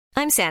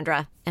I'm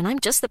Sandra, and I'm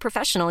just the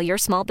professional your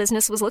small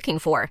business was looking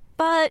for.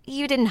 But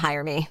you didn't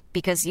hire me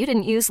because you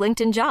didn't use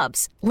LinkedIn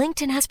Jobs.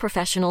 LinkedIn has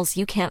professionals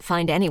you can't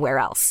find anywhere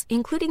else,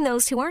 including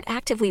those who aren't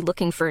actively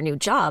looking for a new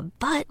job,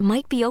 but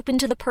might be open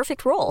to the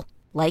perfect role,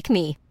 like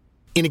me.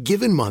 In a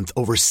given month,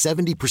 over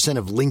 70%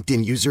 of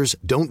LinkedIn users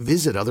don't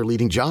visit other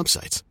leading job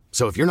sites.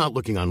 So if you're not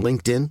looking on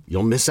LinkedIn,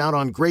 you'll miss out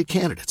on great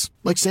candidates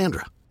like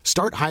Sandra.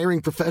 Start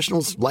hiring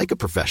professionals like a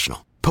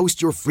professional.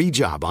 Post your free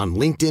job on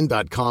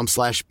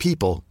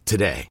linkedin.com/people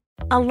today.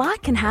 A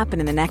lot can happen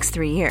in the next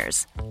 3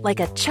 years. Like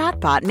a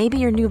chatbot may be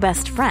your new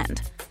best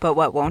friend. But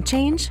what won't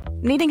change?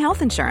 Needing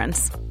health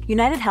insurance.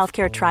 United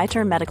Healthcare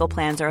Tri-Term Medical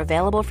Plans are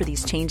available for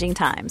these changing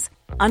times.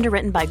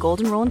 Underwritten by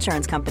Golden Rule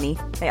Insurance Company,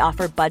 they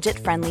offer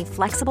budget-friendly,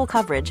 flexible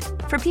coverage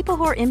for people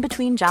who are in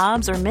between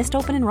jobs or missed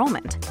open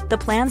enrollment. The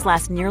plans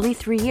last nearly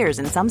 3 years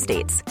in some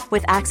states,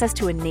 with access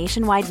to a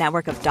nationwide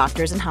network of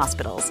doctors and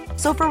hospitals.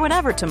 So for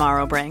whatever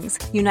tomorrow brings,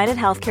 United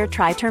Healthcare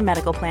Tri-Term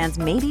Medical Plans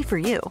may be for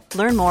you.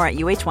 Learn more at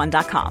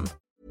uh1.com.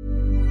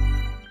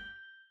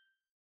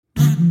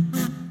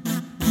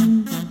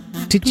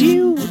 Did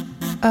you...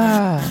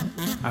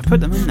 I put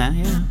them in there,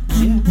 yeah.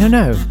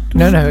 No,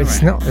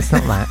 it's not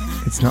that.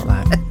 It's not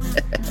that.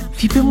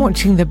 Have you been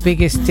watching The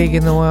Biggest Dig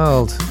in the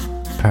World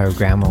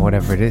programme or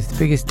whatever it is? The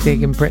Biggest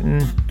Dig in Britain?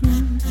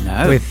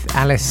 No. With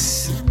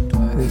Alice,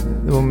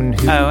 the woman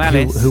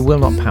Alice. who will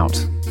not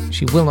pout.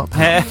 She will not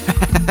pout.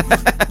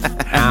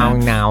 How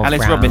now, Alice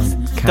brown Roberts.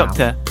 cow.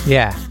 Doctor.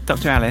 Yeah.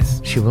 Dr.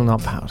 Alice. She will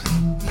not pout.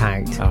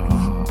 Pout.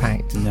 Oh,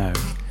 Pout. no.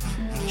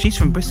 She's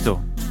from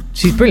Bristol.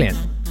 She's brilliant.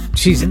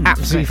 She's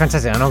absolutely great.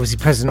 fantastic, and obviously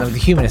president of the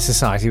Humanist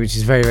Society, which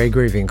is very, very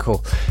groovy and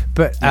cool.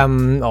 But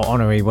or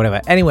honorary,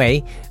 whatever.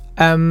 Anyway,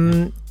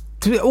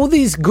 all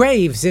these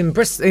graves in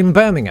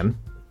Birmingham,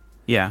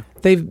 Yeah.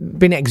 they've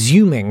been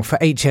exhuming for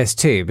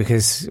HS2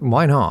 because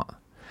why not?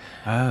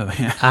 Oh,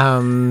 yeah.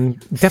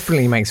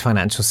 Definitely makes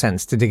financial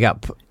sense to dig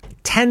up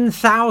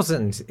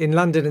 10,000 in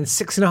London and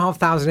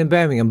 6,500 in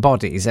Birmingham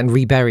bodies and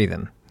rebury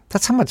them.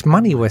 That's how much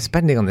money we're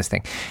spending on this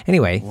thing.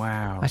 Anyway,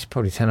 Wow. I should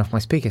probably turn off my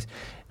speakers.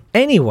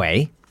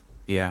 Anyway.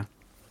 Yeah.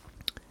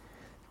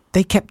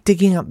 They kept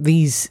digging up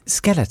these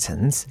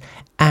skeletons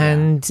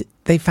and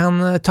they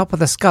found the top of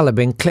the skull had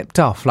been clipped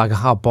off like a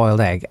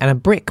hard-boiled egg and a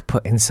brick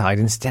put inside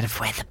instead of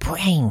where the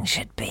brain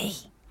should be.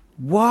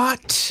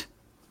 What?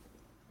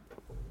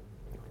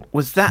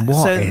 Was that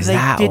What so is they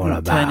that all didn't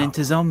about? turn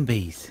into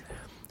zombies?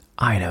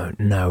 I don't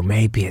know.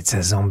 Maybe it's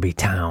a zombie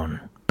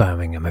town,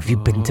 Birmingham. Have you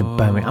been to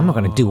Birmingham? I'm not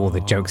going to do all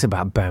the jokes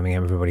about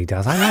Birmingham everybody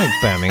does. I like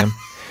Birmingham.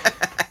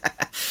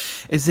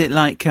 Is it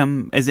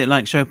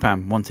like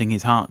Chopin wanting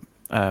his heart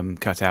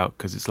cut out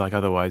because it's like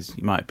otherwise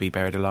you might be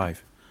buried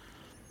alive?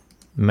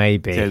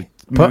 Maybe. So,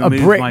 put a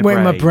remove brick my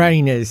where my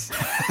brain. brain is.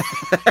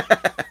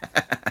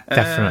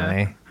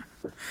 Definitely.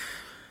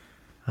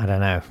 I don't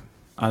know.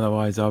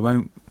 Otherwise I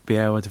won't be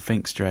able to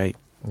think straight.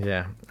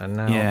 Yeah, and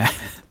now Yeah.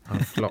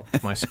 I've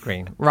blocked my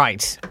screen.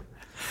 Right.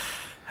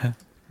 My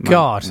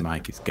God.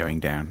 mic is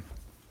going down.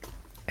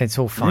 It's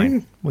all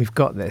fine. We've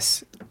got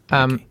this.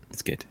 Okay,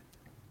 it's good.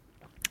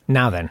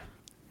 Now then.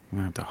 I'm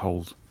going to have to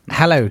hold.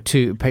 Hello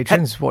to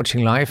patrons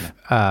watching live.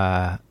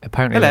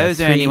 Apparently, Hello, there are is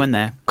there 3 anyone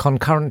there?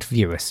 concurrent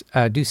viewers.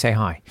 Do say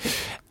hi.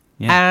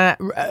 Yeah.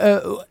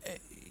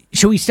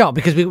 Shall we start?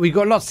 Because we've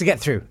got lots to get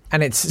through,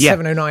 and it's Yeah.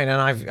 7:09,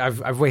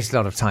 and I've wasted a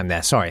lot of time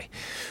there. Sorry.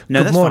 No,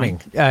 Good that's morning,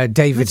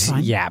 David That's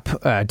fine. Yap.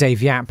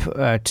 Dave Yap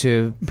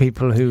to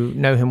people who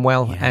know him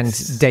well, Yes.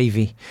 and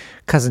Davey,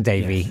 cousin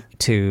Davey, Yes.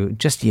 to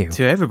just you.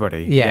 To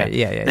everybody. Yeah.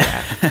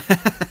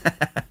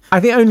 I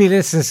think only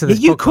listens to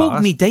this You podcast.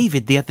 called me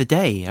David the other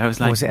day. I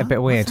was like, Was it a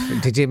bit weird?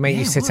 Did it make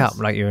you it sit was. up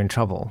like you're in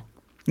trouble?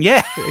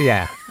 Yeah.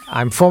 Yeah.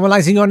 I'm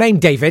formalising your name,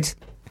 David.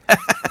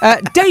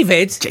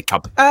 David.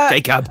 Jacob.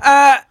 Jacob.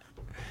 I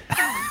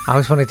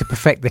always wanted to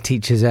perfect the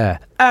teacher's yeah.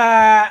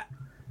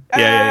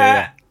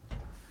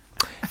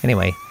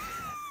 Anyway,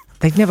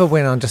 they'd never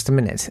win on Just a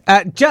Minute.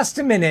 Just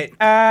a Minute.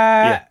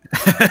 Yeah.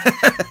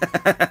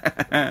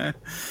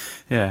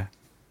 Yeah.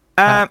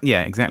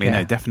 Yeah, exactly. yeah.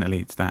 No, definitely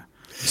it's that.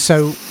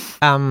 So,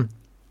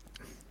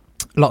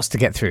 lots to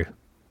get through.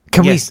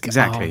 Can Yes, we?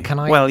 exactly. Can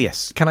I? Well,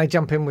 yes. Can I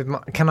jump in with my?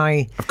 Can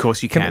I? Of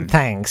course you can.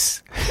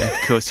 Thanks. Of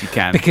course you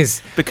can.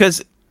 Because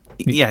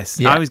yes,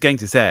 yeah. I was going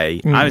to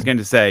say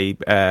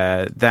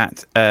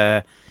that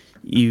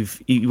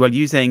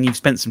you saying you've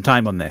spent some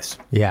time on this.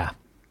 yeah,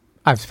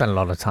 I've spent a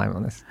lot of time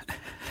on this.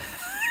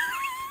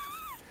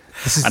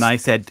 And I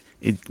said,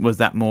 was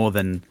that more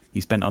than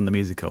you spent on the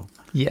musical?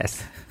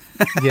 Yes.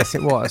 Yes,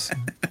 it was.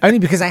 Only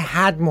because I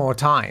had more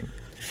time.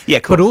 Yeah,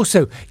 of course. But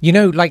also,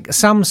 like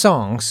some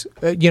songs,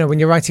 when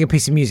you're writing a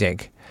piece of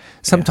music,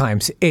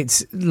 sometimes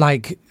it's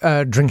like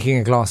drinking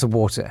a glass of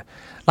water.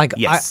 Like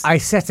Yes. I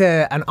set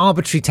an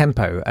arbitrary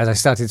tempo as I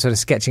started sort of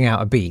sketching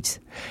out a beat,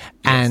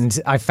 and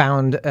I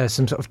found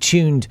some sort of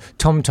tuned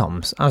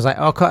tom-toms. I was like,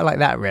 oh, I quite like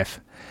that riff.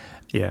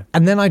 Yeah.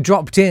 And then I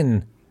dropped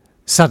in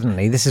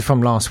suddenly, this is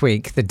from last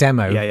week, the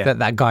demo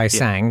that guy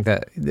sang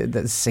that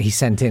he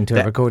sent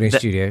into a recording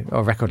studio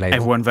or record label.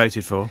 Everyone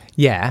voted for.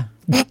 Yeah.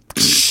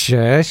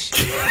 Shush.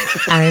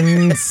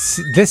 And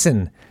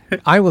listen,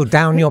 I will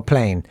down your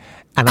plane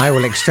and I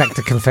will extract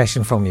a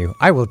confession from you.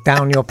 I will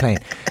down your plane.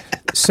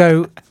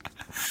 So,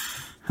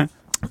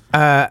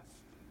 and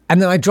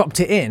then I dropped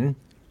it in.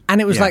 And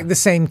it was like the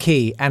same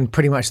key and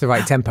pretty much the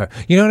right tempo.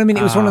 You know what I mean?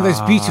 It was one of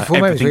those beautiful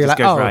moments where you're like,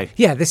 oh, right.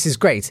 Yeah, this is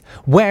great.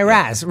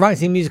 Whereas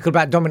writing a musical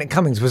about Dominic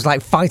Cummings was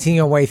like fighting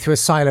your way through a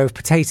silo of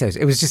potatoes.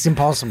 It was just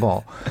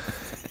impossible.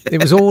 It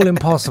was all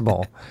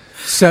impossible.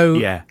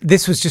 So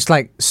this was just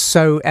like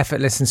so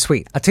effortless and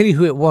sweet. I'll tell you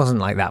who it wasn't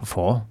like that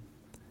for.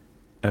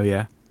 Oh,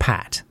 yeah?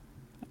 Pat.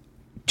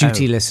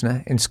 Duty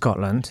listener in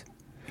Scotland.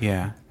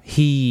 Yeah.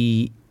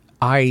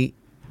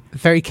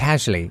 Very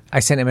casually,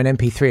 I sent him an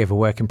MP3 of a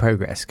work in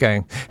progress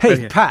going,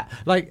 hey, Pat,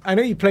 like, I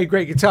know you play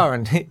great guitar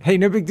and hey,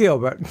 no big deal,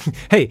 but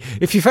hey,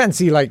 if you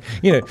fancy, like,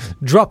 you know,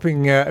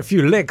 dropping a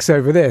few licks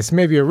over this,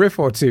 maybe a riff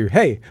or two,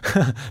 hey,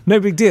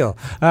 no big deal.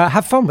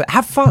 Have fun with it.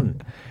 Have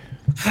fun.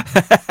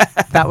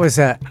 That was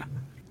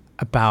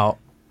about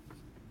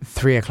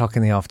 3:00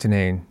 in the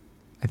afternoon,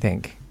 I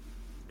think.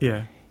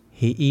 Yeah.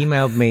 He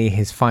emailed me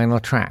his final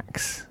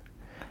tracks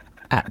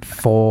at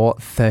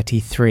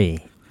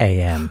 4:33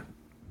 a.m.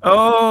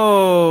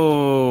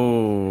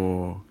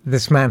 Oh,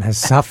 this man has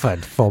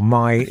suffered for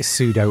my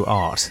pseudo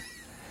art,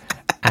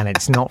 and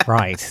it's not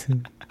right.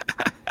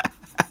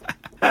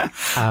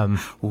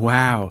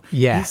 Wow.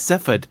 Yeah. He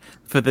suffered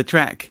for the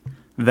track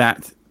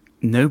that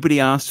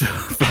nobody asked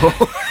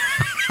for.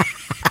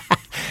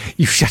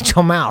 You shut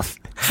your mouth.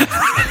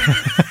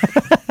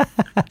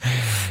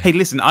 Hey,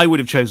 listen, I would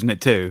have chosen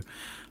it too.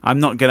 I'm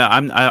not gonna.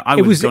 I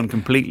would have gone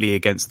completely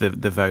against the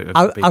vote of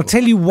the people. I'll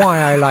tell you why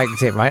I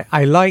liked it. Right,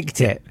 I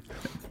liked it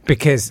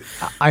because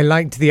I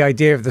liked the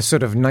idea of the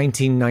sort of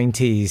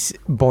 1990s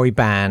boy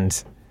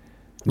band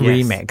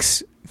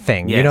remix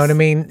thing. Yes. You know what I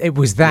mean? It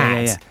was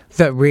that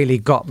that really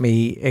got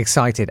me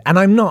excited. And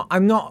I'm not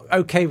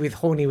okay with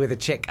horny with a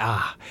chick.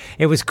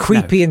 It was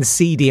creepy and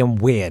seedy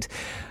and weird.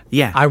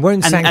 Yeah, I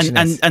won't sanction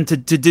it. And to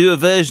do a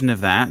version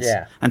of that,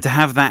 and to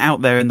have that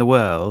out there in the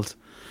world,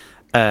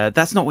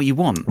 that's not what you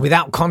want.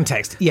 Without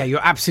context. Yeah,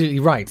 you're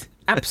absolutely right.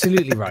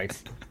 Absolutely right.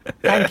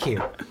 Thank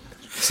you.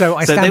 So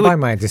I stand by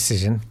my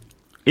decision.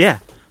 Yeah,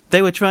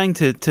 they were trying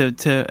to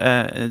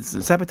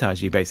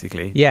sabotage you,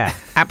 basically. Yeah,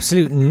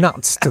 absolute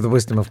nuts to the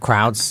wisdom of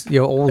crowds.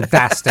 You're all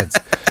dastards.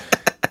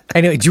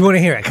 Anyway, do you want to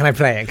hear it? Can I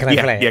play it? Play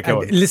it? Yeah,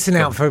 go on. Listen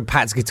out for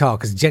Pat's guitar,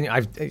 because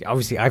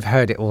I've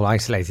heard it all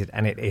isolated,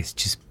 and it is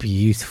just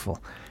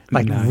beautiful.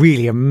 Like,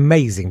 really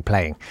amazing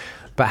playing.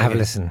 But have a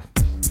listen.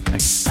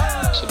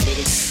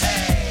 Submitted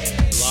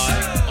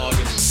July,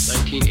 August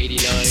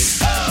 1989.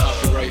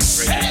 Copyright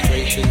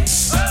registration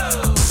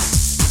from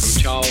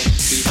Charles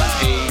Stephen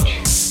Page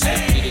in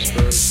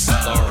Petersburg,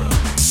 Florida.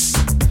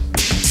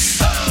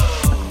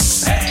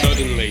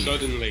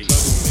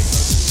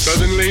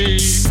 Suddenly,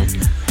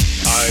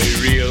 I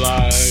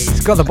realize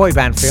it's got the boy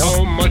band feel.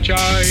 How much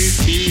I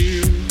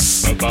feel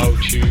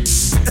about you.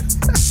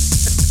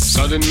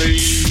 Suddenly,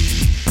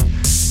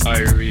 I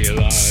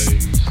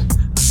realize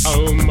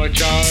how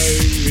much I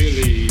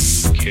really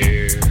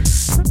care.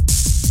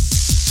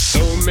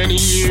 So many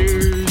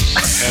years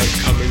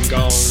have come and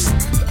gone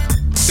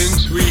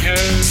since we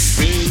have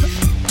been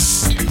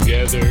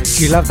together.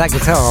 Do you love that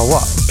guitar or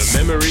what? The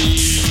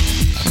memories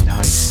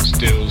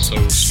still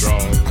so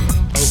strong.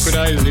 How could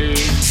I live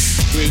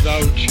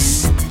without you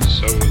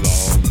so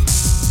long?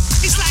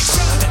 It's like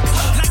flooded,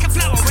 like a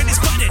flower when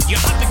it's budded. Your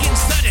heart begins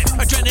flooded,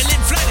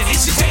 adrenaline flooded,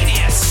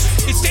 instantaneous.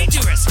 It's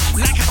dangerous,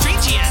 like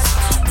hydrangeas,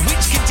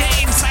 which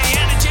contain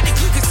cyanogenic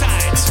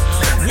glucosides,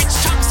 which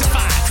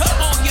toxify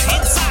all your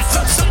insides.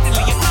 So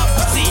suddenly your love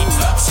will see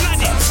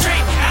flooded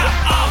straight out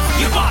of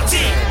your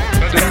body.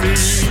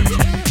 Suddenly,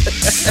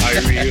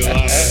 I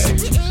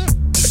realize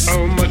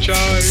how much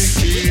I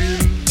feel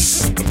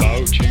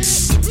about you.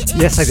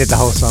 Yes, I did the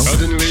whole song.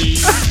 Suddenly,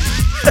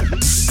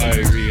 I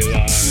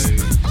realize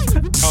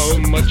how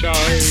much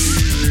I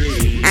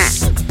really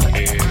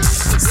care.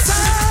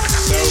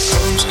 Now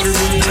comes to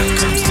me,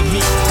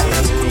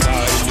 what I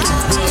do,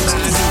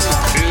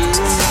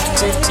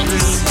 filled with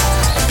dreams,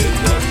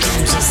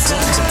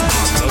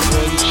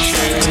 someone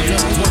share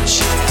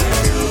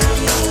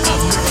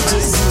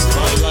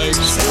my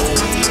life's story.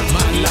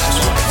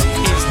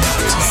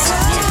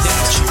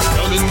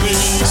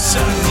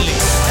 Suddenly,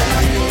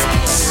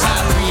 I realize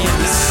how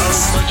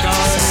much I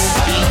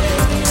feel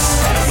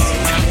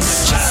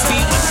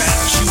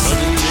about you.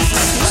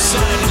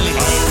 Suddenly, I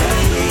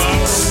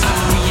realize how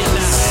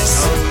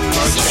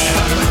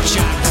much I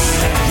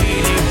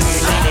really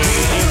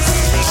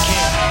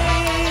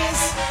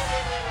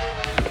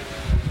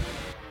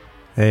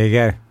There you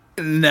go.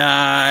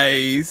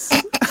 Nice.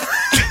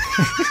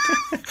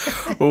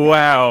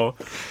 Wow.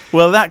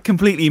 Well, that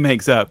completely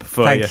makes up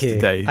for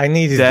yesterday. You. I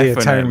needed the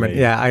atonement.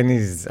 Yeah, I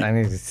needed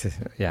to.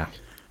 Yeah.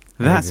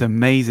 That's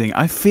amazing.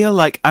 I feel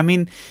like,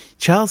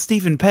 Charles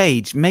Stephen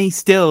Page may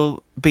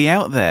still be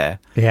out there.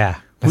 Yeah.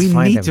 We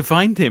need to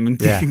find him and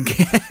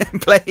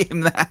play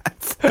him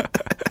that.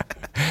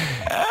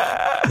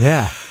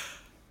 Yeah.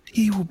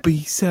 He will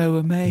be so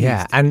amazed.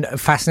 Yeah, and a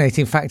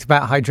fascinating fact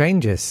about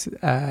hydrangeas.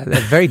 They're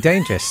very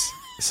dangerous.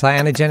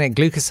 Cyanogenic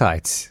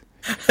glucosides.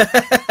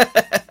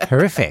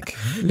 Horrific.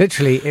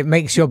 Literally, it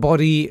makes your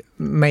body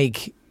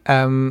make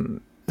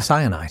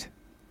cyanide.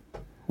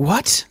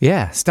 What?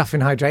 Yeah, stuff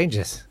in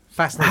hydrangeas.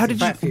 Fascinating. How did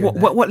fact for you? you,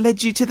 What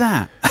led you to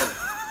that?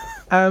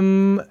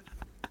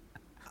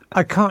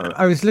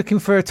 I was looking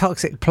for a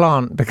toxic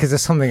plant because of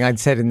something I'd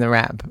said in the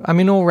rap. I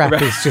mean, all rap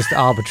is just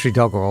arbitrary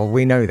doggerel.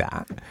 We know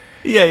that.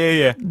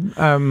 Yeah.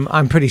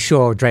 I'm pretty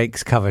sure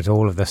Drake's covered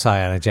all of the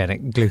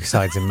cyanogenic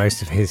glucosides in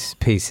most of his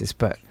pieces,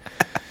 but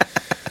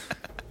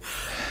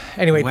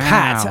anyway, Wow.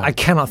 Pat, I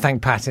cannot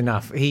thank Pat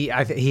enough. He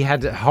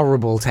had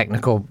horrible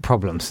technical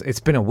problems.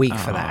 It's been a week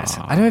for that.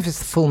 I don't know if it's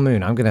the full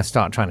moon. I'm going to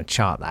start trying to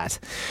chart that,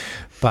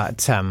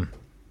 but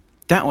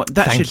that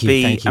Thank should you,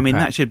 be. thank you, I mean,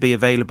 Pat. that should be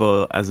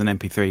available as an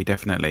MP3,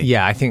 definitely.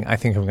 yeah, I think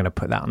I'm going to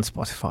put that on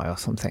Spotify or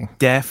something.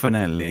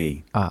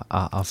 Definitely.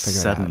 I'll figure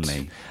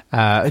Suddenly. it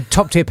out.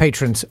 Top tier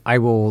patrons, I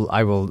will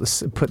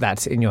put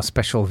that in your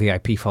special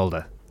VIP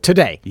folder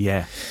today.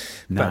 Yeah.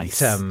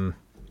 Nice. But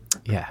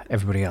yeah,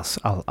 everybody else,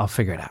 I'll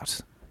figure it out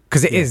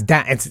because it is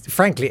that. It's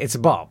frankly, it's a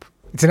bop.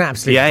 It's an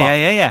absolute bop.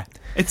 Yeah.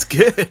 It's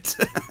good.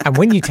 And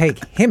when you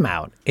take him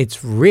out,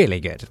 it's really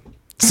good.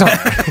 Sorry.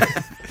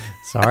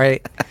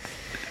 Sorry.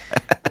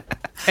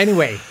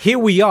 Anyway, here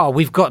we are.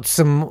 You've got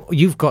some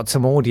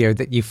audio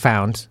that you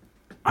found.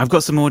 I've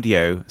got some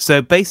audio.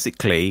 So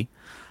basically,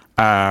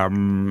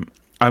 I'm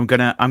not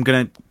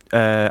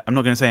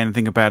gonna say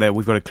anything about it.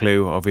 We've got a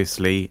clue,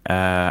 obviously,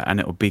 and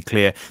it will be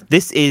clear.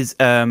 This is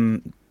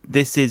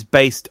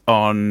based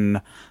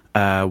on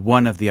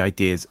one of the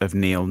ideas of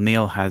Neil.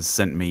 Neil has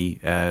sent me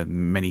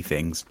many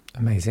things.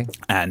 Amazing.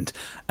 And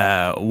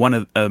one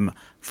of them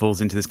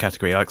falls into this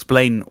category. I'll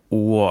explain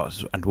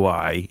what and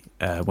why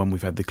when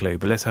we've had the clue.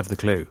 But let's have the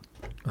clue.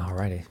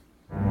 Alrighty.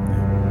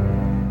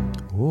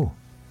 Ooh.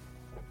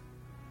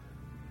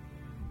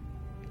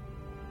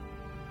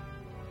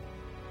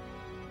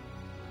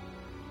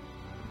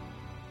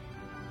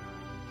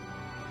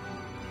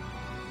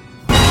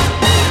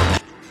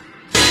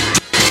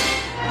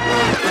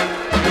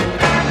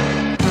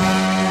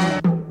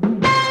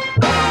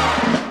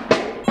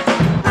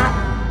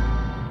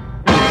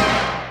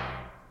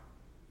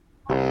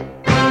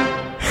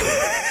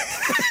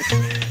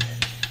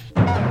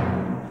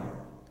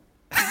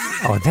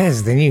 Oh,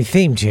 there's the new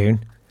theme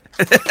tune.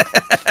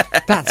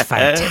 That's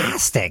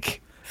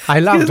fantastic. I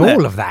loved Isn't it?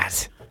 all of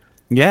that.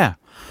 Yeah.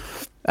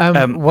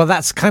 Well,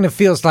 that's kind of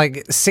feels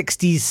like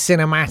 60s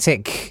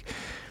cinematic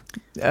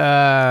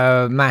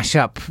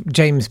mashup,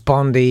 James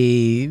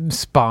Bondy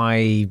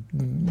spy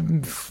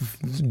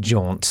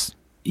jaunts.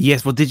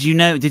 Yes. Well, did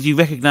you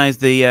recognise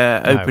the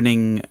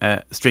opening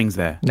strings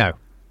there? No.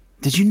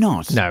 Did you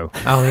not? No.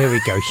 Oh, here we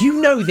go.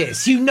 You know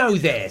this. You know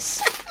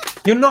this.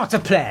 You're not a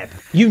pleb.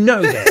 You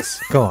know this.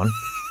 Go on.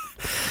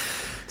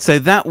 So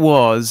that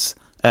was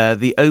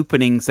the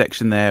opening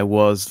section. There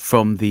was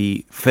from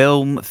the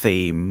film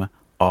theme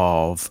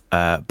of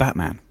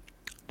Batman,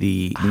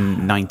 the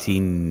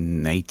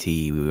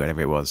 1980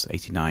 whatever it was,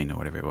 89 or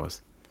whatever it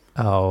was.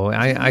 Oh,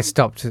 I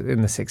stopped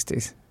in the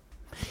 60s.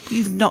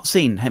 You've not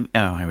seen him?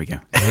 Oh, here we go.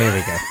 Here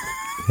we go.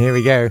 Here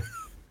we go.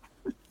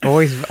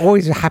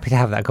 Always happy to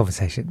have that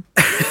conversation.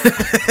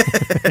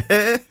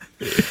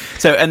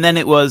 So and then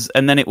it was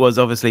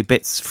obviously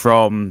bits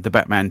from the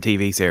Batman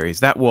TV series.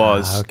 That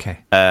was okay.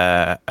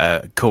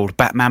 Called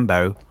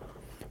Batmambo.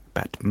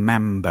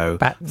 Batmambo.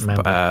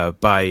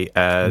 By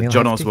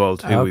John Hefti?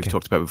 Oswald, who we've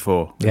talked about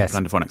before. Yes.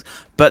 Thunderphonics.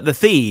 But the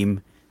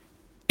theme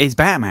is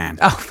Batman.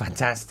 Oh,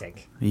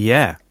 fantastic.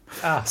 Yeah.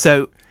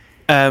 So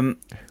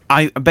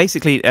I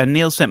basically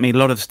Neil sent me a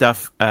lot of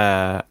stuff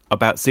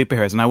about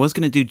superheroes, and I was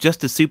going to do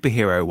just a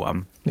superhero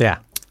one. Yeah.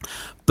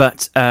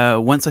 But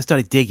once I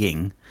started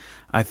digging,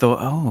 I thought,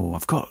 oh,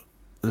 I've got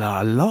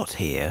a lot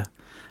here.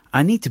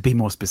 I need to be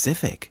more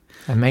specific.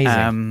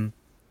 Amazing.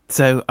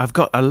 So I've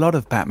got a lot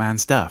of Batman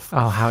stuff.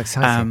 Oh, how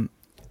exciting.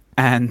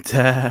 And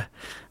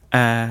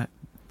I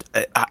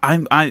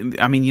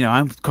mean, you know,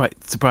 I'm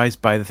quite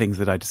surprised by the things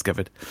that I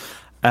discovered.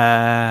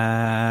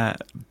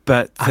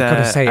 But I've got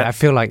to say, I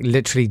feel like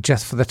literally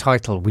just for the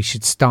title, we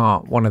should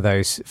start one of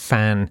those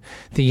fan.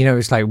 You know,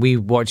 it's like we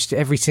watched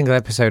every single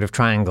episode of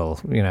Triangle,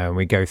 you know, and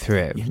we go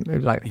through it.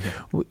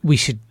 We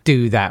should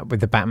do that with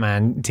the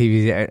Batman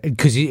TV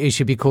because it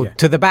should be called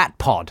To the Bat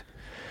Pod.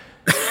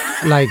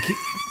 Like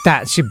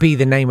that should be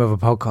the name of a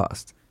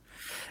podcast.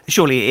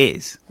 Surely it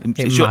is.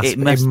 It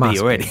must be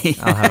already.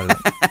 I'll have a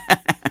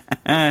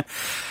look.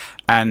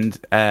 And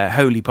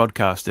Holy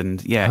Podcast, and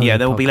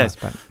there will be loads.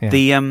 Yeah.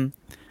 The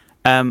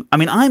I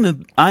mean,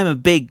 I'm a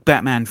big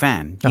Batman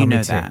fan. You know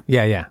me too. that.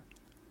 Yeah.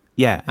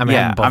 Yeah. I mean,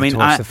 I haven't bothered to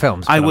watch the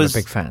films, but I'm a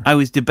big fan. I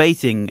was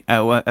debating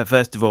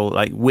first of all,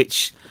 like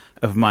which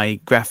of my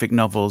graphic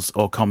novels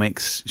or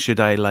comics should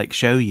I like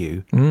show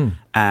you,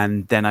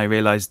 and then I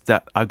realised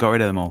that I got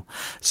rid of them all,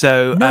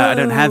 so I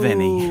don't have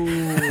any.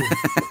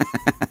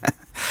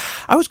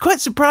 I was quite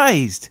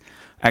surprised,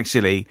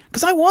 actually,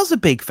 because I was a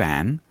big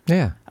fan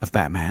of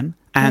Batman,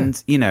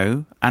 And, you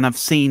know, and I've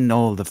seen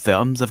all the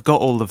films. I've got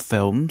all the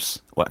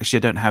films. Well, actually,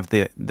 I don't have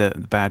the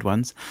bad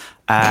ones.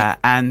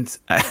 And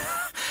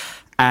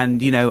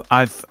you know,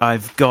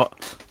 I've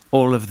got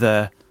all of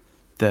the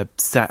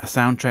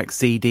soundtrack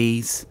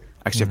CDs.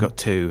 Actually, I've got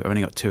two. I've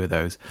only got two of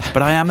those.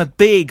 But I am a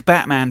big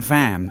Batman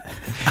fan.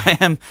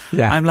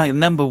 I'm like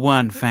number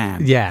one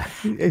fan. Yeah.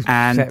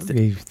 And Except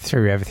you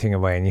threw everything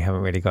away and you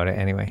haven't really got it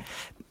anyway.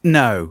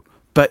 No.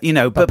 But, you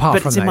know, but apart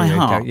it's from in that, my you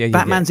heart. don't- yeah, you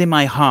Batman's in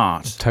my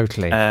heart.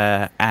 Totally.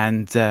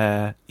 And,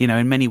 you know,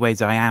 in many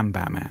ways, I am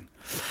Batman.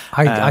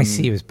 I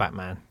see you as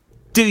Batman.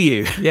 Do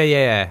you?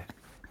 Yeah.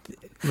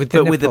 With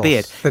But with the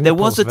beard. There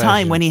was a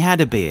time when he... he had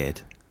a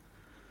beard.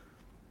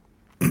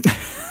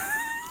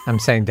 I'm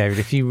saying, David,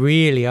 if you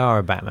really are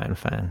a Batman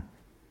fan,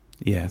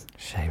 Yes.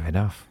 shave it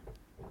off.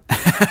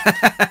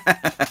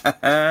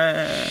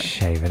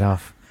 Shave it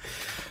off.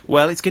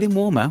 Well, it's getting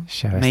warmer.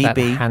 Show us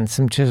Maybe. that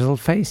handsome chiseled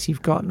face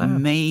you've got now.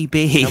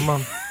 Maybe. Come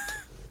on.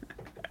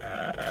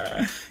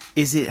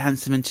 Is it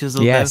handsome and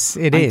chiseled? Yes,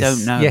 though? it is. I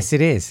don't know. Yes,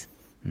 it is.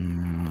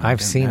 I've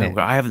don't seen know. it.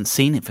 I haven't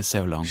seen it for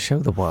so long. Show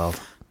the world.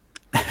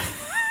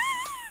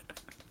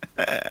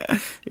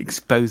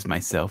 Expose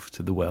myself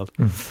to the world.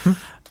 Don't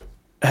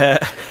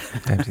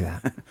do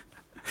that.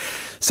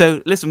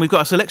 So, listen, we've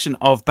got a selection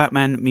of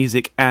Batman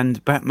music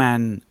and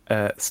Batman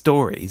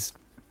stories.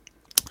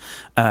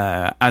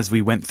 As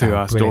we went through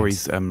our brilliant.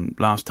 stories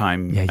last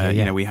time, Yeah.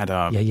 you know, we had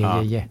our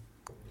Yeah.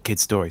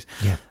 kids' stories.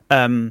 Yeah.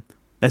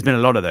 There's been a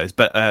lot of those,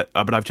 but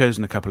I've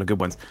chosen a couple of good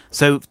ones.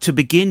 So to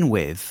begin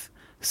with,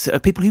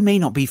 people who may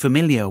not be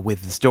familiar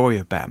with the story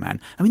of Batman.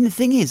 I mean, the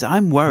thing is,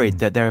 I'm worried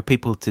that there are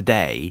people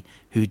today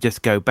who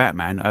just go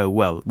Batman. Oh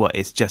well, what?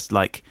 It's just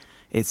like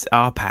it's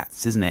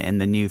Arpats, isn't it, in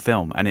the new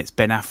film, and it's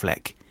Ben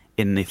Affleck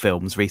in the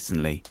films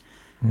recently.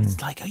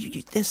 It's like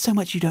there's so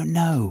much you don't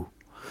know.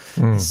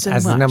 So As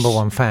much. the number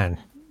one fan,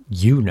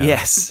 you know.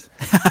 Yes,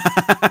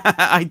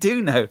 I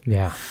do know.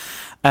 Yeah.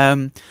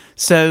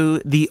 So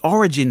the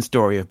origin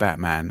story of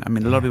Batman, I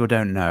mean, a lot of people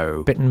don't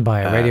know. Bitten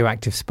by a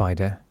radioactive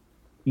spider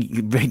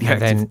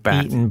Radioactive and then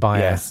bat. eaten by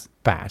Yes. a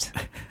bat.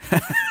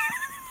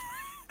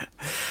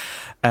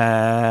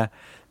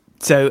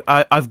 So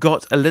I've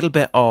got a little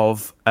bit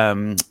of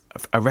a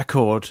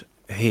record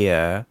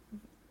here.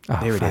 Oh,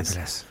 There it is.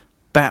 fabulous.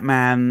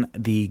 Batman,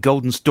 the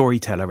Golden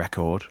Storyteller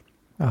record.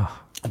 Oh,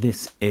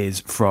 This is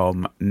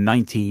from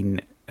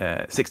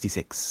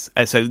 1966.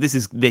 So this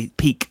is the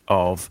peak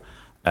of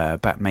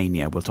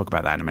Batmania. We'll talk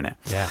about that in a minute.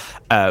 yeah.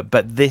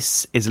 But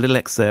this is a little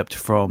excerpt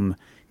from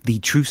the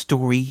true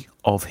story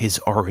of his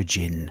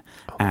origin.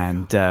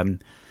 And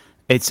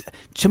it's,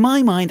 to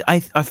my mind, I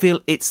feel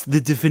it's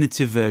the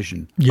definitive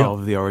version Yeah.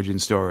 of the origin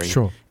story.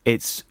 Sure.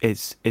 It's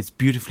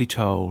beautifully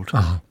told.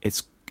 Uh-huh.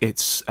 It's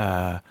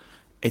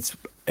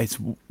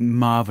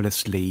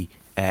marvelously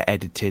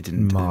edited,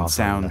 and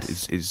sound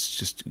Marvellous. is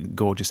just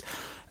gorgeous.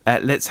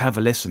 Let's have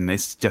a listen.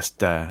 It's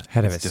just Ahead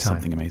of it's its just time.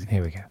 something amazing.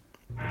 Here we go.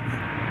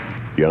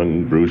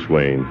 Young Bruce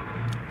Wayne,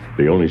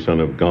 the only son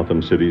of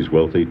Gotham City's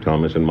wealthy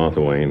Thomas and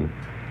Martha Wayne,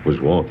 was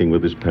walking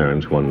with his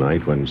parents one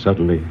night when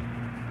suddenly...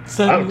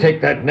 I'll take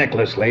that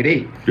necklace,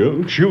 lady.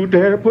 Don't you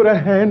dare put a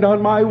hand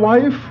on my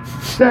wife!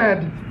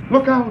 Dad,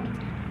 look out.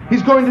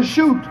 He's going to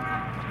shoot.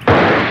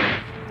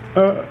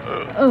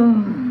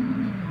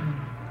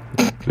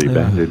 The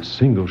bandit's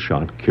single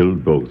shot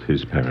killed both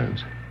his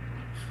parents.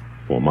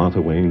 For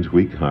Martha Wayne's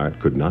weak heart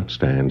could not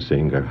stand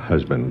seeing her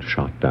husband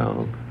shot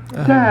down.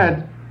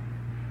 Dad.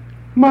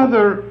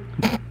 Mother.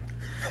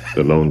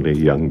 The lonely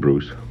young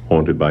Bruce,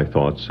 haunted by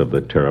thoughts of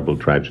the terrible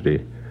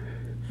tragedy,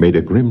 made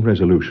a grim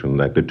resolution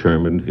that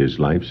determined his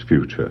life's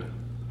future.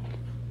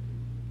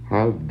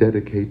 I'll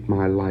dedicate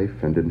my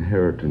life and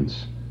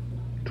inheritance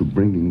to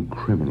bringing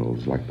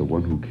criminals like the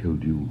one who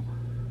killed you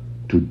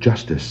to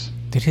justice.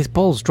 Did his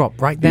balls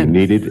drop right He then?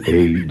 needed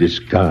a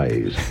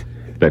disguise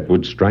that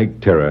would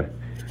strike terror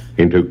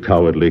into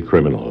cowardly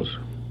criminals.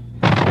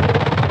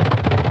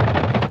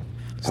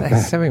 Is that a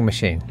sewing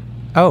machine?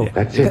 Oh,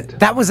 That's it.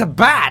 that was a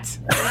bat!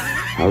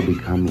 I'll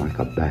become like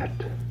a bat,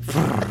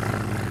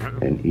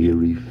 an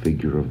eerie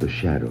figure of the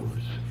shadows.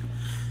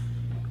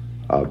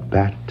 A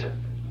bat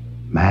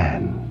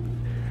man.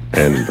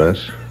 And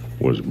thus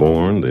was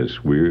born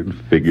this weird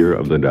figure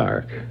of the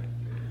dark,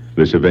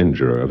 this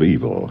avenger of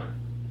evil,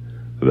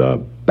 the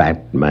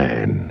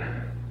Batman.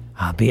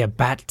 I'll be a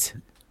bat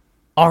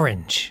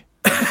orange.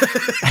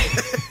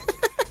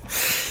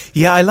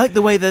 Yeah, I like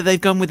the way that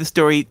they've gone with the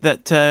story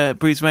that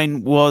Bruce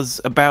Wayne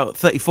was about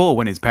 34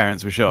 when his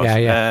parents were shot.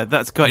 Yeah.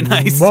 That's quite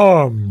nice.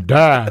 Mom,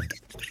 Dad.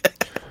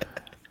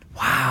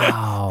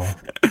 Wow.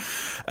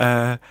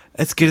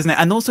 It's good, isn't it?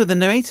 And also the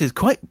narrator is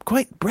quite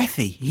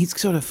breathy. He's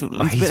sort of...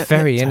 He's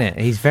very in it.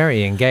 He's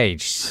very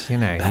engaged. You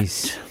know,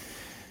 he's...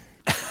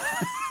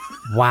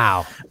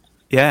 Wow.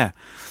 Yeah,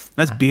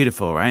 that's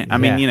beautiful, right? I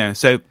mean, Yeah. you know,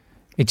 so...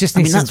 It just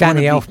needs some that's one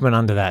Danny of the- Elfman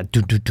under that.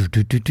 Do, do, do,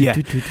 do, do, do, Yeah.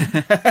 do, do,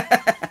 do.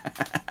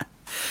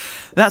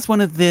 That's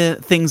one of the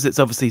things that's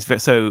obviously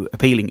so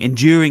appealing,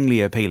 enduringly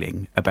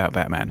appealing about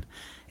Batman,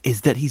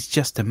 is that he's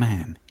just a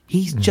man.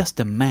 He's just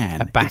a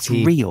man. A batty,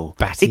 it's real.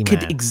 batty It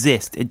could man.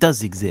 exist. It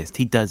does exist.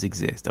 He does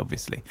exist,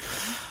 obviously.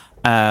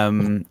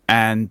 And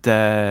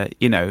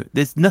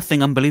there's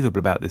nothing unbelievable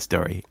about this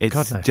story. It's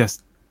God, no.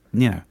 just,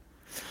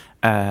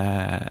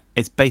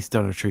 it's based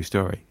on a true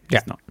story. It's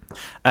Yeah.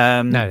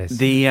 not. No, it is.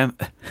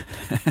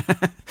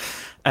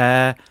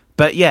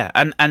 But yeah,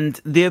 and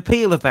the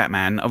appeal of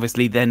Batman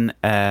obviously then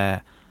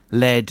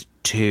led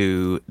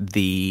to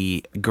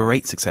the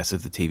great success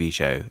of the TV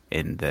show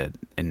in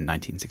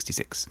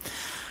 1966,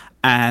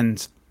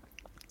 and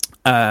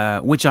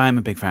which I am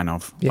a big fan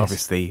of. Yes.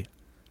 Obviously,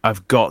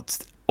 I've got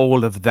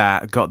all of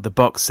that. Got the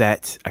box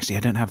set. Actually,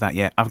 I don't have that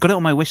yet. I've got it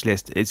on my wish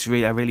list. I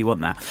really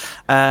want that.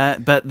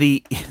 But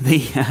the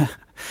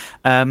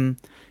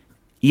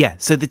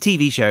so the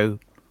TV show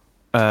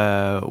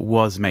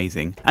was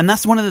amazing, and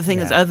that's one of the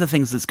things. Other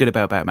things that's good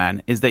about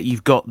Batman is that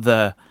you've got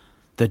the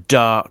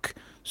dark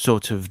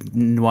sort of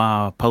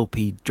noir,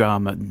 pulpy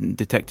drama,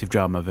 detective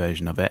drama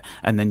version of it,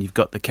 and then you've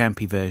got the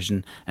campy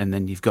version, and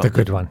then you've got The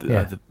good one,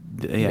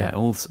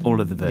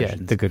 all of the versions.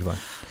 Yeah, the good one.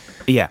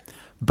 Yeah,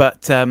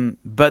 but the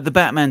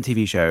Batman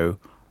TV show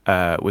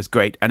was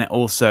great, and it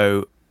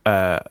also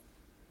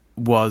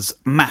was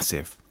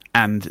massive,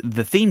 and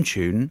the theme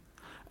tune,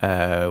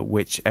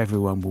 which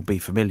everyone will be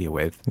familiar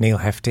with. Neil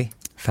Hefti,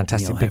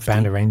 fantastic Neil big Hefti.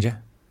 band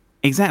arranger.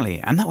 Exactly,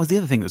 and that was the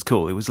other thing that was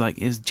cool. It was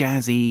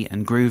jazzy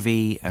and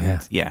groovy,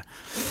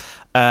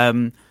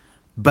 and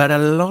but a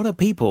lot of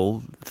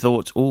people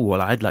thought, "Oh,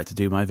 well, I'd like to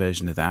do my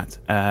version of that,"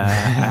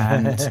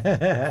 and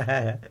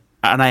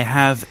I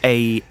have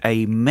a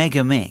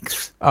mega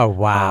mix. Oh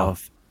wow!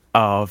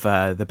 Of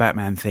the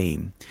Batman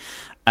theme.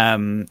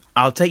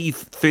 I'll take you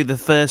through the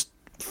first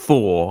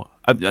 4.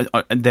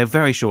 They're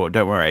very short,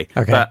 don't worry.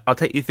 Okay. But I'll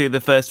take you through the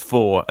first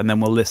 4, and then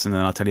we'll listen,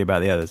 and I'll tell you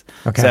about the others.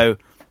 Okay. So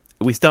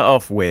we start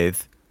off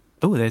with.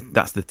 Oh,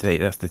 that's the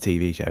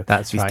TV show.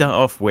 That's we right. start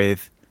off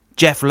with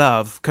Jeff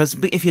Love, because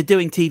if you're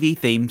doing TV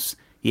themes,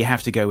 you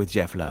have to go with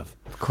Jeff Love.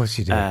 Of course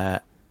you do. Yeah,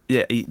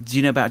 do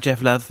you know about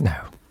Jeff Love? No.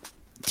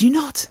 Do you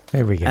not?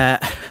 There we go.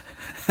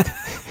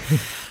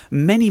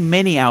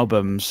 Many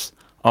albums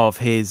of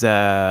his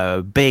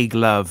big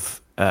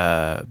love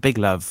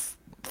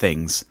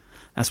things.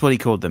 That's what he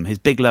called them. His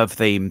big love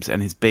themes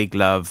and his big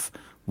love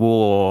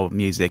war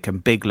music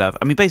and big love.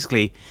 I mean,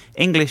 basically,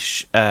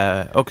 English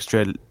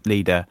orchestra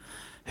leader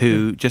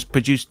who just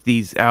produced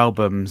these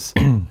albums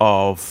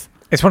of.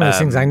 It's one of those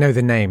things I know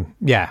the name.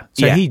 Yeah.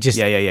 So he just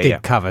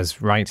did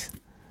covers, right?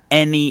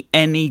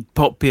 Any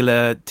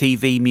popular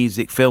TV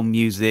music, film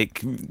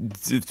music,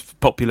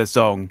 popular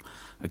song.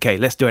 Okay,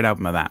 let's do an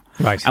album of that.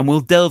 Right. And we'll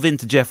delve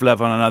into Jeff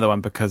Love on another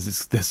one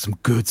because there's some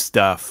good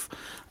stuff.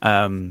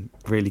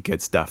 Really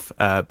good stuff.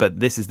 But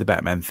this is the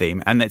Batman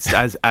theme, and it's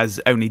as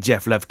only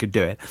Jeff Love could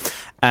do it.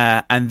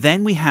 And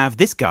then we have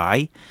this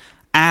guy,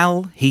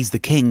 Al. He's the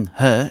King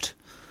Hurt.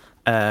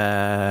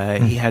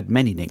 He had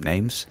many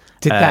nicknames.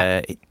 Did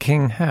that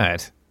King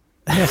Hurt?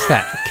 Yes,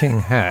 that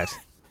King Hurt.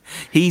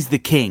 He's the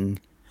King.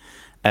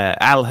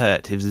 Al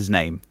Hurt is his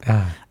name.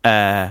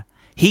 Ah.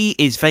 He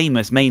is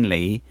famous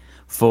mainly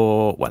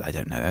for, well, I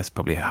don't know, that's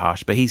probably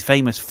harsh, but he's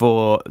famous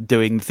for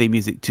doing the theme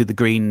music to the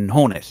Green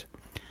Hornet.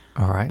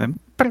 All right.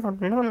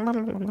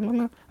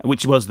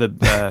 Which was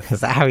the... Is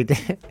that how he did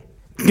it?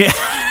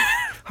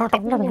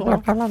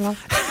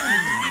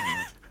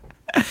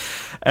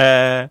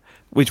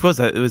 Which was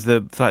it was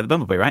the Flight of the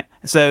Bumblebee, right?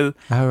 So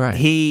oh, right.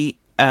 He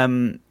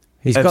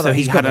he's got so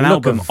he's he got had an an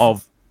album album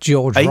of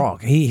George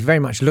Rock. He very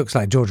much looks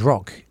like George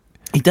Rock.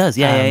 He does,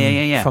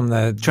 yeah. From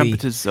the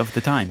trumpeters of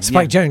the time,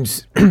 Spike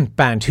Jones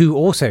band, who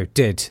also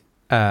did.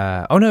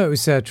 It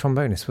was a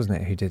trombonist,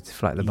 wasn't it? Who did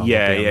 "Flight the Bumblebee"?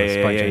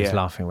 Yeah. Spike Jones'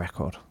 laughing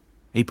record.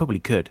 He probably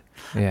could.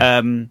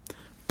 Yeah.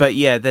 But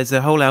yeah, there's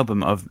a whole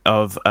album of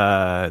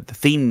the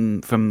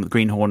theme from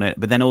Green Hornet,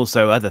 but then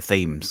also other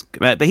themes.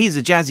 But he's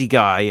a jazzy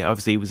guy.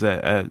 Obviously, he was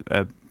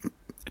a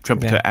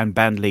trumpeter and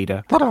band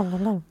leader.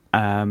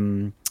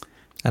 And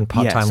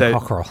part-time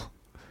cockerel.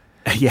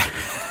 Yeah.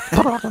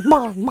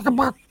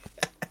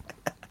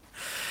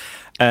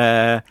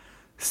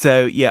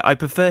 So yeah, I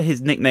prefer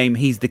his nickname.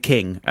 He's the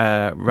King,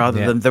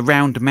 rather than the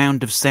Round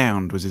Mound of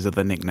Sound was his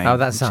other nickname. Oh,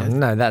 that's not.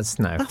 No, that's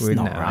no. That's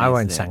not right, I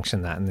won't is it?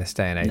 sanction that in this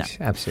day and age.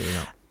 No. Absolutely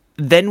not.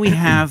 Then we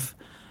have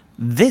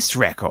this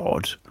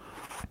record.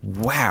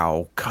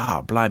 Wow,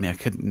 God, blimey! I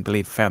couldn't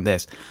believe I found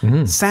this.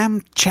 Mm-hmm.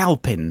 Sam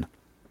Chalpin,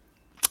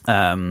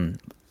 and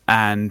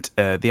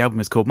the album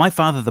is called "My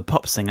Father, the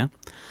Pop Singer."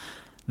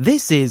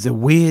 This is a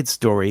weird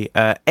story.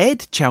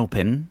 Ed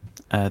Chalpin,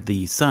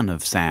 the son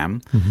of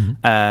Sam,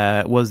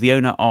 was the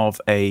owner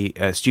of a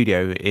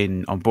studio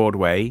on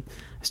Broadway,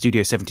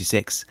 Studio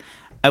 76,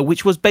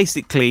 which was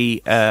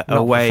basically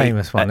a way the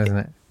famous one, isn't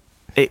it?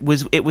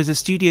 It was a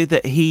studio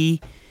that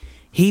he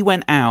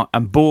went out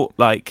and bought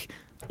like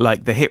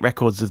the hit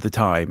records of the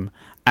time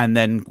and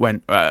then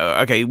went,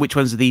 okay, which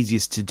ones are the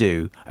easiest to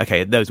do?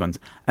 Okay, those ones.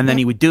 And then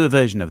he would do a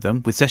version of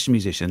them with session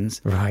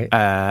musicians, Right.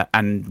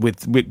 And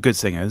with good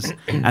singers,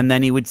 and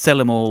then he would sell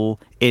them all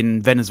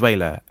in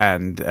Venezuela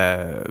and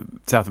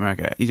South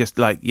America. He just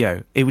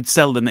he would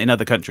sell them in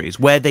other countries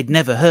where they'd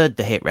never heard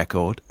the hit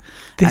record,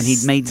 and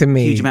he'd made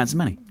huge amounts of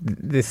money.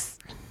 This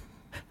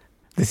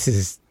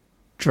is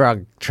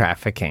drug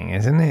trafficking,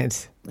 isn't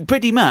it?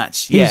 Pretty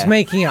much, He yeah. was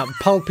making up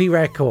pulpy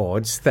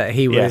records that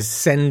he was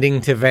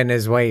sending to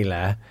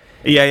Venezuela.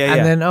 Yeah.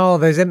 And then,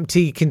 those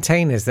empty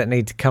containers that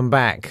need to come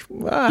back.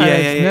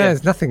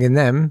 There's nothing in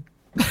them.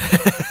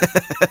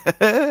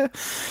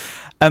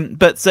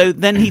 But so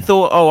then he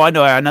thought, I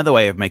know another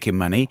way of making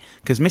money,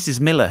 because Mrs.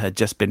 Miller had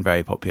just been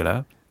very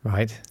popular.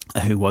 Right.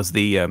 Who was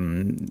the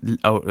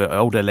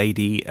older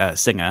lady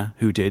singer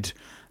who did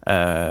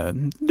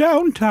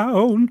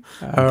Downtown.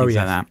 Things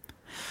like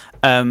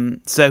that.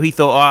 So he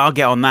thought, I'll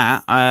get on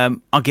that.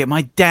 I'll get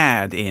my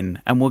dad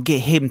in, and we'll get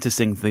him to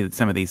sing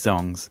some of these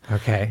songs.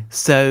 Okay.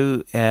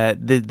 So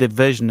the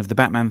version of the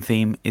Batman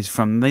theme is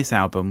from this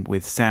album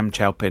with Sam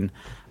Chalpin.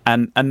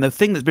 And the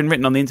thing that's been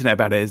written on the internet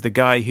about it is the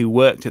guy who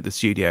worked at the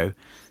studio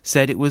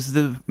said it was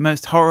the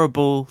most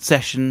horrible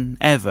session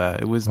ever.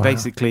 It was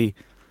basically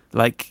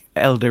like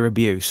elder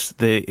abuse.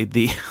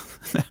 The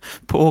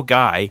poor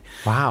guy.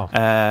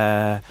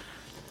 Wow.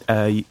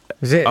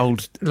 Was it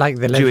old like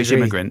the Jewish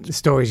legendary immigrant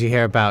stories you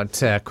hear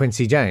about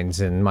Quincy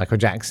Jones and Michael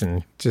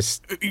Jackson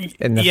just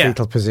in the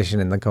fetal position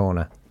in the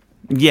corner?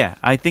 Yeah,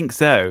 I think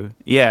so.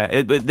 Yeah,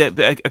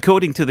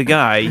 according to the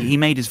guy, he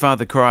made his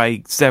father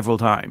cry several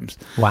times.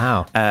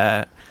 Wow.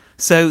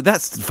 So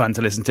that's fun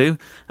to listen to.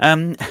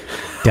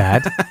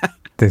 Dad,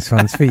 this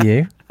one's for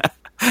you.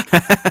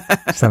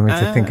 Something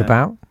to think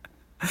about.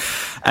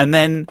 And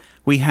then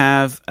we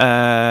have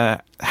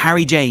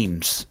Harry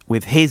James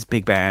with his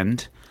big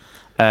band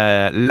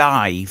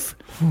live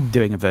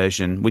doing a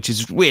version, which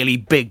is really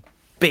big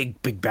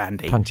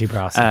bandy. Punchy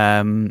brassy.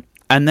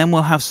 And then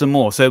we'll have some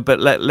more. So, but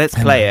let's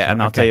play it,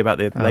 and I'll tell you about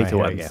the later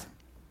ones.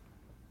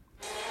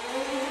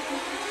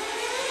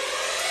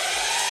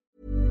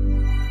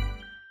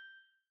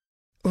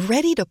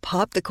 Ready to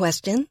pop the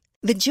question?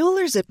 The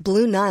jewelers at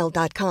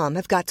BlueNile.com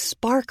have got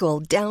sparkle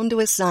down to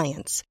a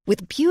science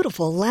with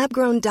beautiful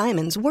lab-grown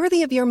diamonds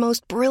worthy of your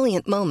most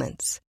brilliant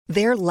moments.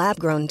 Their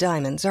lab-grown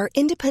diamonds are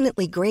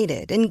independently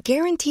graded and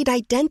guaranteed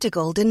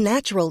identical to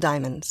natural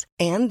diamonds,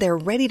 and they're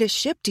ready to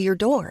ship to your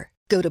door.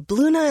 Go to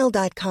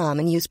BlueNile.com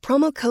and use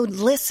promo code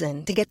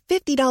LISTEN to get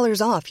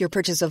 $50 off your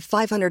purchase of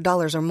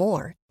 $500 or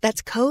more.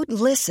 That's code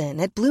LISTEN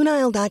at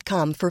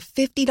BlueNile.com for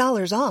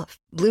 $50 off.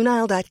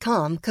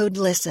 BlueNile.com, code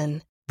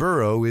LISTEN.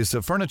 Burrow is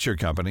a furniture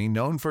company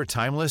known for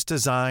timeless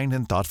design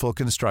and thoughtful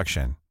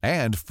construction,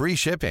 and free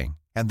shipping,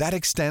 and that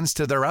extends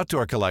to their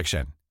outdoor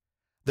collection.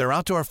 Their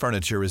outdoor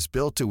furniture is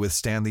built to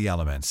withstand the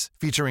elements,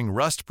 featuring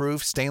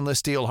rust-proof stainless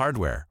steel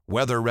hardware,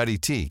 weather-ready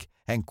teak,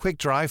 and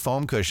quick-dry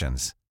foam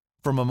cushions.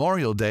 For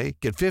Memorial Day,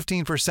 get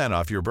 15%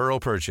 off your Burrow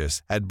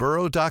purchase at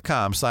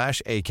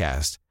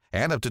burrow.com/ACAST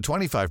and up to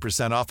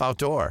 25% off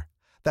outdoor.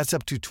 That's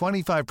up to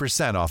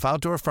 25% off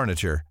outdoor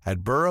furniture at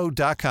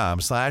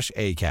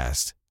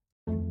burrow.com/ACAST.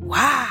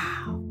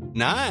 Wow.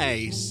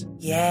 Nice.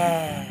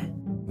 Yeah.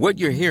 What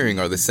you're hearing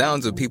are the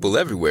sounds of people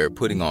everywhere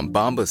putting on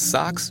Bombas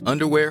socks,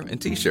 underwear, and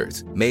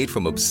T-shirts made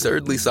from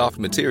absurdly soft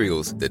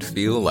materials that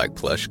feel like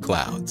plush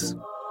clouds.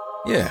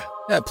 Yeah,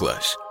 that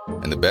plush.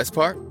 And the best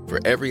part? For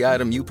every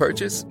item you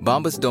purchase,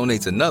 Bombas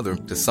donates another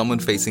to someone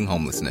facing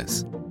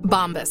homelessness.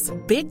 Bombas.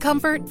 Big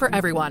comfort for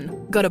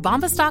everyone. Go to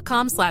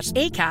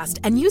bombas.com/ACAST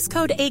and use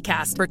code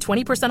ACAST for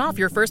 20% off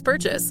your first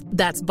purchase.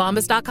 That's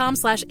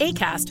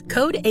bombas.com/ACAST.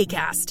 Code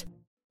ACAST.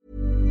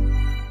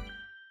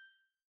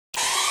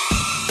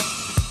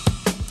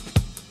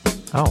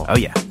 Oh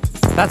yeah.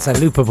 That's a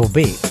loopable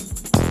beat.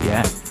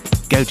 Yeah.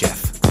 Go,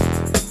 Jeff.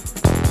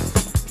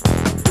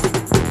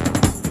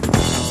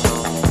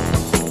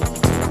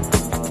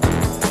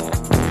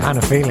 Kind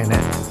of feeling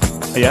it.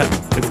 Yeah,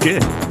 it's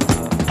good.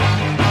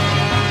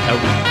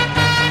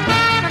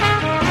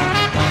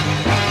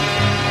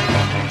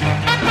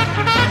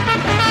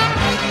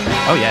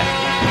 Oh yeah.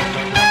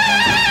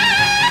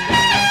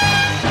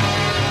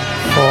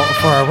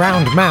 For a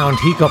round mound,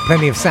 he got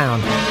plenty of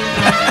sound.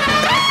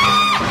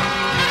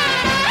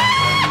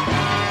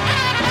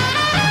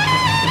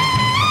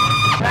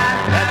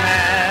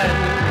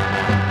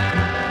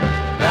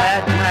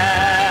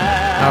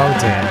 Oh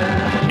dear.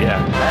 Yeah.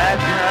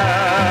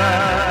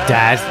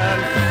 Dad.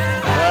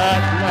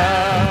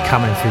 I'm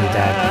coming for you,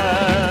 Dad.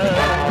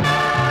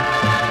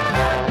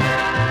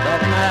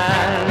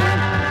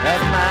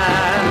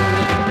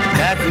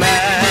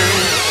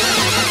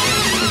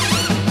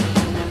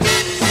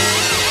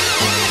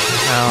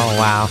 Oh,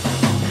 wow.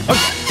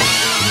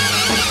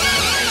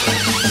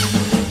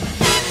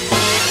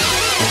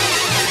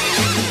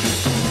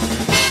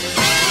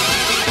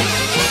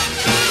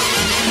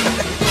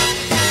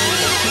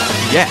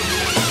 Yeah.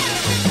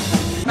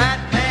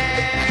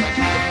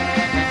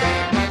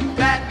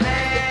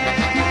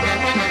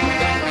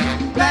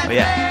 Oh,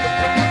 yeah.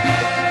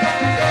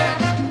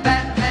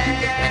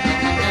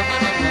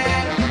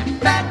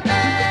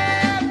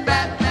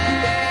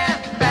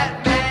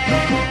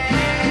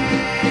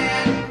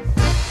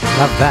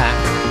 Love that.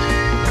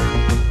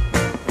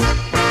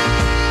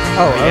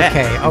 Oh, Yeah.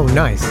 okay. Oh,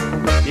 nice.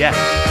 Yeah.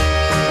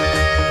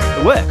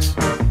 It works.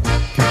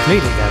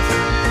 Completely does.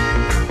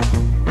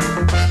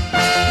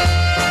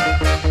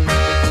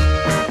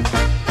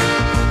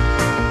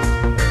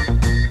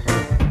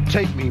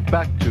 Take me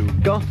back to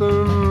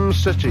Gotham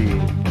City,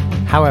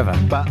 However,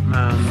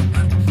 Batman.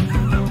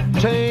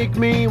 Take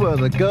me where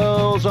the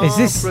girls are Is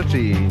this-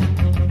 pretty,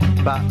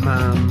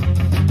 Batman.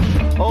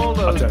 All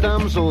those Okay.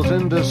 damsels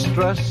in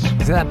distress,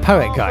 is it that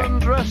poet guy?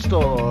 undressed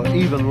or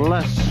even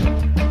less.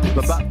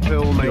 The bat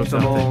pill makes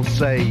them all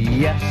say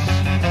yes,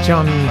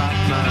 John.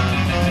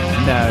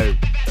 Batman. No.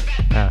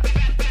 Oh.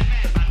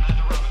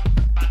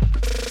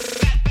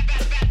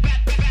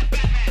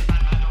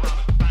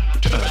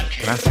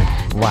 Classic.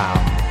 Wow.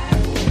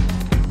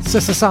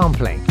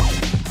 Sampling.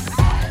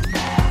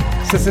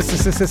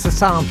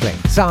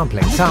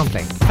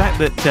 Sampling. The fact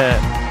that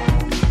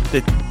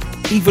the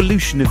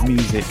evolution of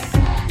music,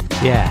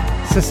 Yeah.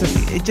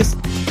 it just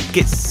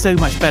gets so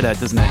much better,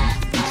 doesn't it?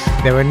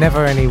 There were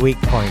never any weak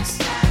points.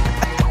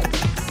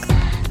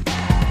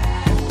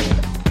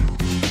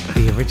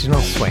 The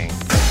original swing.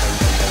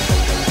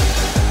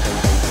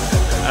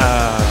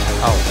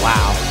 Oh,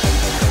 wow.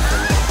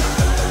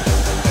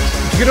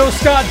 You could all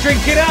start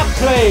drinking up,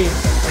 please.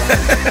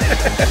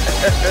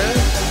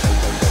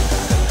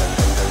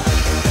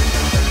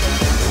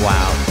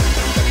 Wow.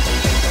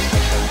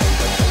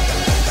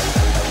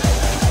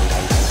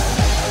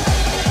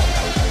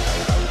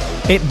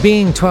 It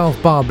being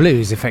 12-bar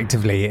blues,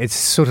 effectively, it's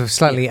sort of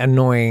slightly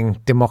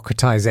annoying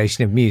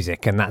democratization of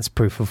music, and that's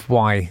proof of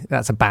why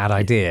that's a bad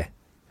idea.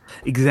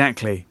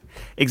 Exactly.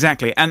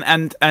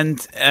 And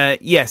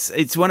yes,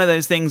 it's one of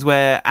those things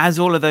where as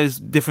all of those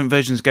different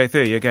versions go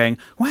through, you're going,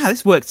 wow,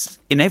 this works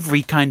in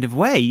every kind of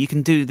way. You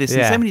can do this in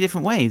Yeah. so many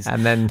different ways.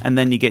 And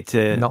then you get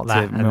to not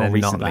that, to and more then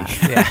recently. not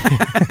that. Yeah.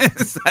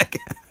 It's like,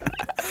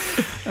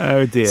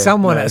 oh dear.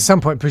 Someone No. at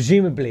some point,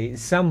 presumably, at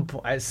some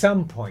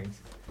point,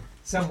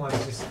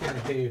 someone's just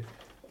going to do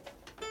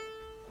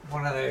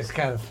one of those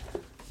kind of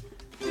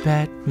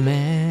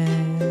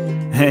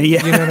Batman.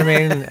 Yeah. You know what I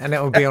mean? And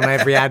it will be on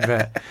every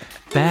advert.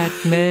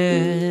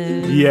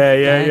 Batman.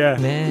 Yeah.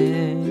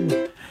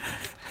 Batman.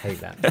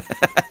 Hate that.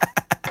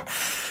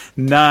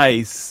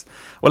 Nice.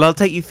 Well, I'll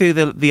take you through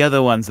the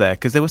other ones there,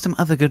 because there were some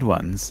other good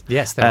ones.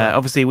 Yes, there were.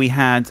 Obviously, we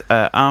had,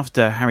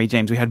 after Harry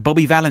James, we had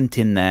Bobby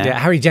Valentin there. Yeah,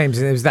 Harry James,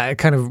 and it was that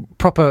kind of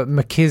proper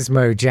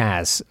machismo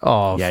jazz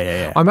of,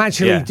 Yeah. I'm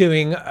actually Yeah.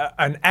 doing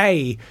an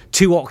A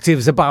 2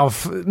 octaves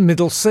above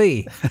middle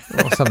C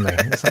or something.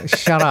 It's like,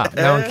 shut up.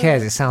 No one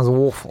cares. It sounds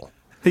awful.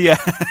 Yeah.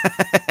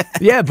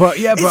 Yeah, but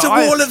It's a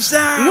wall of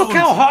sound. Look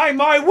how high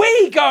my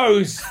Wii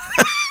goes.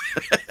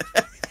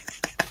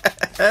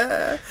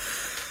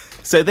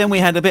 So then we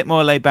had a bit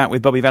more laid back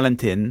with Bobby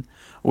Valentin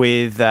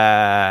with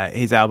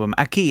his album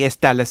Aquí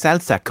está la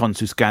salsa con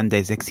sus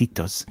grandes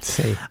éxitos.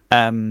 Sí.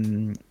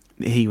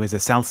 He was a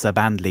salsa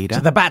band leader.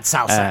 So the bat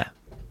salsa.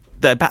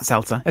 The bat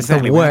salsa. It's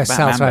exactly, the with worst Bat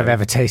salsa Mambo. I've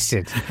ever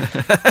tasted.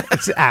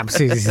 It's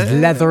absolutely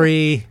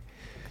leathery.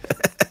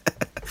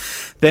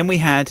 Then we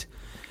had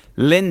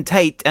Lynn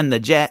Tate and the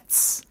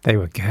Jets. They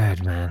were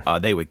good, man. Oh,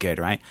 they were good,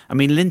 right? I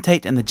mean, Lynn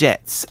Tate and the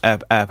Jets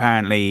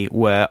apparently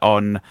were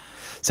on...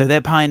 So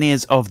they're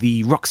pioneers of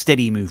the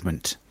rocksteady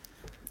movement.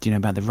 Do you know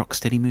about the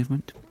rocksteady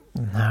movement?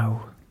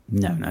 No.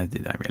 No,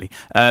 did I really?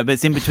 But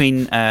it's in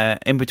between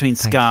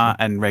ska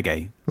and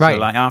reggae. Right. So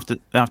like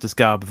after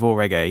ska, before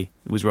reggae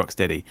was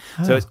rocksteady.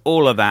 So it's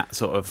all of that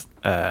sort of,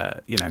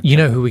 You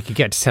know who we could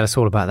get to tell us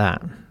all about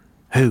that?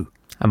 Who?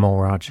 Amol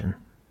Rajan.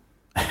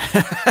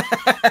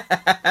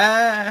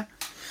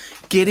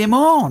 Get him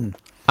on.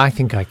 I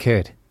think I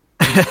could.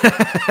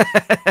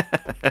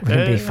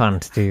 Wouldn't it be fun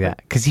to do that?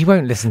 Because he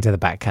won't listen to the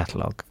back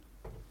catalogue.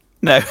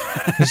 No. You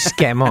just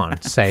get him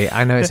on. Say,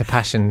 I know it's a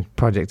passion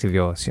project of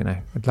yours, you know.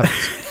 I'd love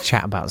to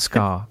chat about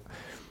ska.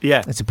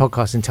 Yeah. It's a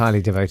podcast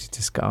entirely devoted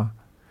to ska.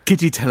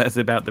 Could you tell us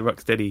about the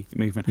rocksteady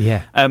movement?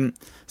 Yeah.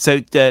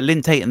 So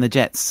Lynn Tate and the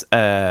Jets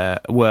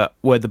were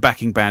the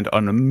backing band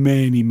on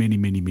many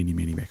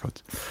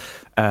records.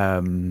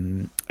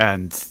 And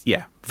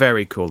yeah,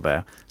 very cool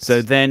there.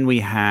 So then we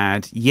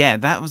had,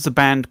 that was a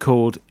band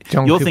called...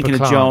 John You're Cooper thinking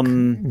Clarke.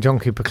 of John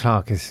Cooper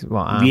Clarke is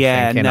what I'm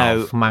thinking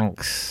of.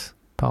 Manx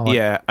part.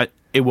 Yeah,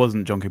 it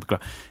wasn't John Cooper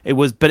Clarke. It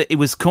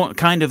was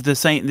kind of the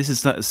same. This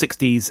is a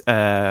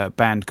 60s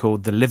band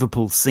called the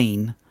Liverpool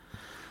Scene.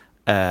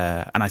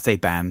 And I say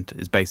band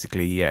is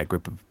basically a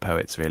group of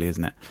poets, really,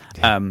 isn't it?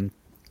 Yeah.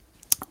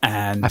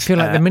 And I feel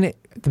like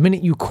the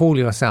minute you call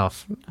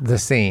yourself the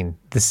scene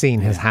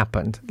has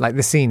happened. Like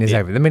the scene is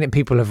over. The minute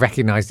people have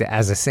recognised it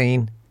as a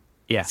scene,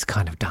 it's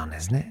kind of done,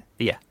 isn't it?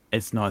 Yeah,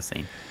 it's not a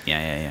scene.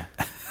 Yeah.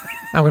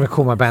 I'm going to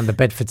call my band the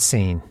Bedford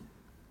Scene.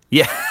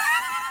 Yeah.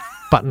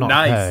 But not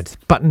heard.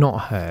 But not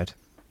heard.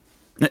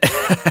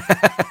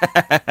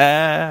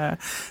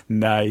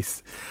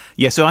 Nice.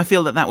 Yeah, so I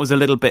feel that was a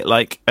little bit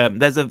like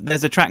there's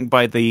a track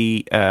by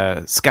the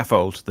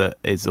Scaffold that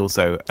is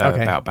also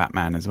about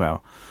Batman as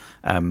well.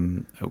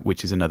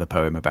 which is another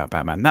poem about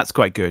Batman. That's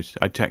quite good.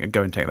 I'd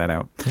go and check that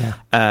out.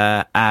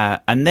 Yeah.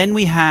 And then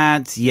we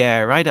had,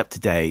 right up to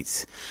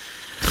date,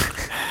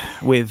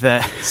 with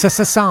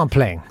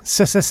sampling.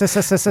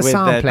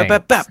 Sampling.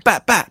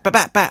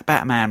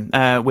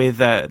 Batman. With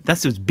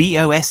that was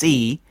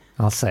BOSE.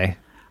 I'll say.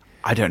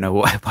 I don't know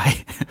why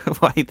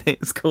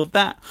it's called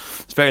that.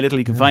 There's very little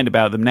you can find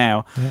about them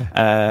now. Yeah.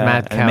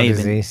 Mad cow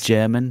disease.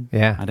 German.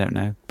 Yeah. I don't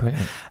know.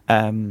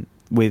 Brilliant.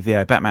 With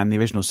Batman, the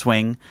original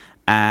swing.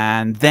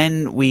 And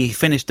then we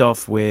finished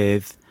off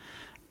with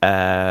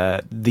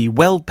the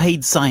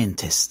Well-Paid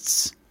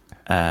Scientists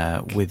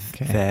with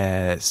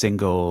their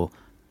single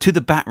To the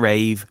Bat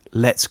Rave,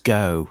 Let's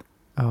Go.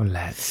 Oh,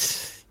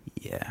 let's.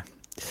 Yeah.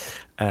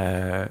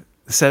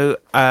 So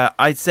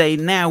I'd say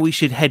now we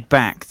should head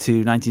back to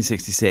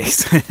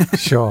 1966.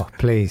 Sure,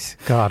 please.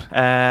 God.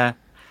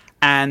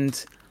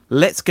 And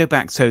let's go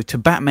back to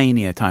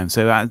Batmania time.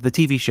 So the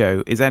TV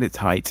show is at its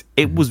height.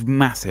 It was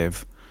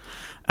massive.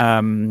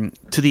 To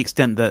the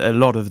extent that a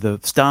lot of the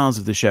stars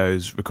of the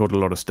shows recorded a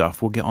lot of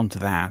stuff. We'll get onto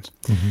that.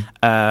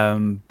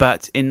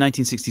 But in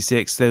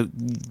 1966,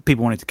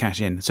 people wanted to cash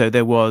in. So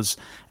there was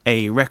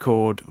a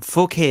record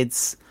for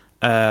kids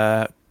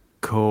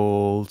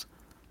called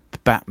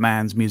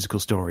Batman's Musical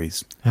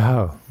Stories.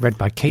 Oh, read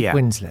by Kate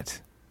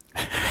Winslet.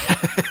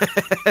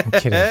 I'm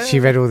kidding. She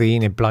read all the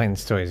Enid Blyton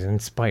stories,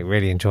 and Spike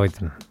really enjoyed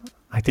them.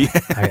 I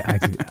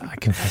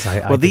confess.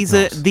 Well, these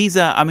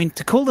are. I mean,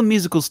 to call them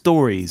musical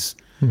stories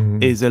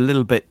is a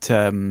little bit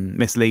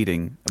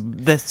misleading.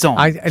 They're songs.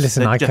 I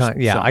can't.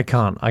 Yeah,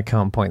 songs. I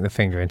can't point the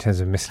finger in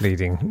terms of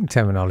misleading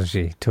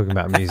terminology talking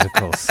about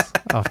musicals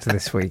after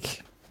this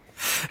week.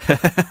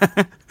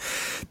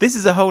 This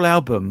is a whole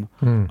album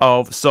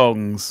of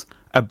songs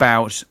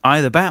about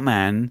either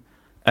Batman,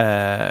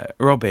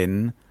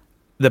 Robin,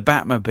 the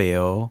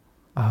Batmobile,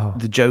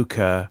 the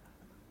Joker,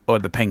 or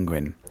the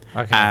Penguin.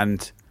 Okay.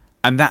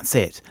 And that's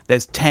it.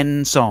 There's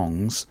 10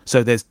 songs,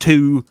 so there's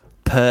 2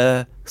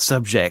 per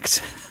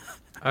subject.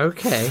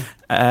 Okay.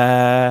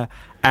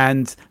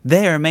 And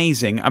they're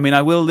amazing. I mean,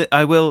 I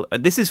will.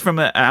 This is from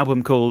an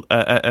album called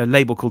a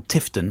label called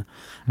Tifton,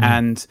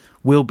 and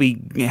we'll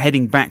be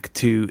heading back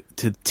to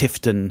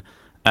Tifton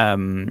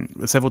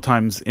several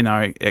times in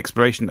our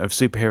exploration of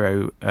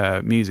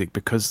superhero music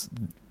because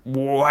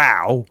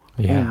wow,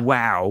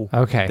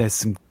 okay, there's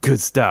some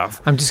good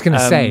stuff. I'm just going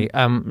to say,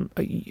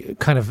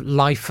 kind of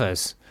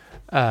lifers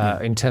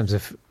in terms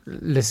of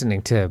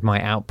listening to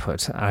my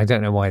output. I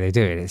don't know why they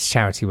do it. It's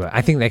charity work.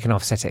 I think they can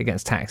offset it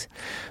against tax,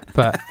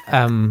 but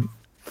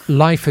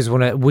lifers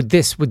want to. Would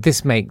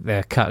this make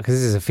the cut? Because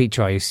this is a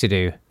feature I used to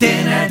do.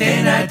 Dinner,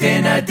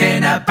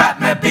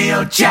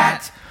 Batmobile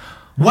chat.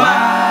 What?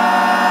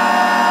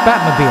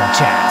 Batmobile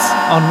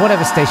chat on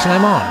whatever station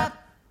I'm on.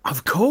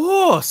 Of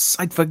course,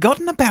 I'd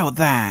forgotten about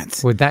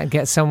that. Would that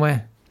get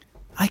somewhere?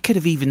 I could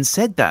have even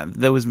said that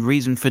there was a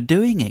reason for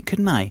doing it,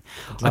 couldn't I?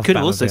 I could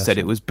have also said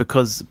it was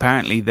because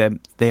apparently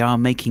they are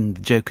making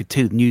the Joker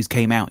 2. The news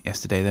came out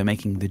yesterday. They're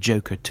making the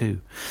Joker 2.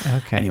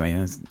 Okay. Anyway,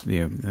 that's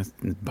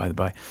by the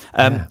by.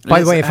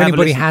 By the way, if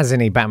anybody has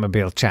any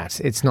Batmobile chat,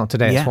 it's not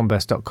today at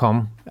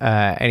swanburst.com.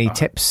 Any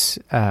tips?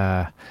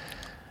 I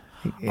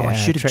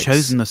should have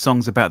chosen the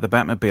songs about the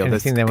Batmobile.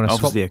 Anything There's they want to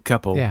obviously swap? a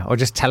couple. Yeah, or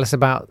just tell us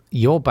about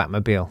your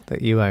Batmobile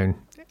that you own.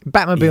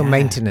 Batmobile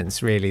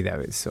maintenance, really, though.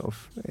 It's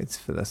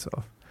for the sort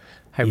of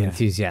home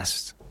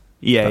enthusiasts.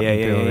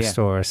 Batmobile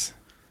restorers.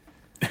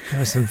 There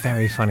were some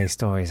very funny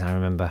stories, I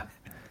remember.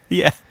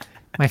 Yeah.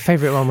 My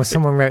favourite one was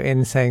someone wrote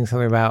in saying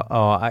something about,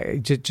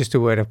 just a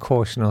word of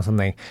caution or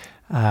something.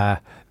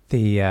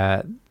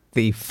 The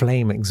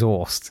flame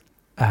exhaust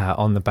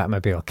on the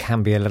Batmobile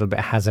can be a little bit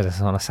hazardous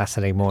on a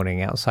Saturday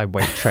morning outside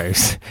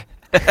Waitrose.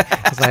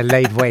 Because I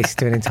laid waste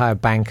to an entire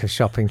bank of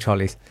shopping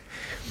trolleys.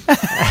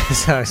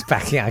 So I was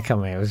backing out.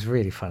 It was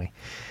really funny.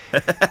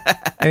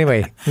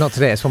 Anyway, not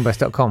today at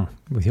swanburst.com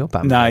with your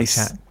Batmobile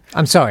chat.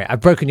 I'm sorry,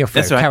 I've broken your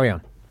flow. That's right. Carry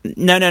on.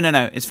 No.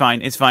 It's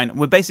fine.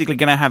 We're basically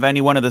going to have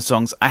any one of the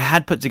songs. I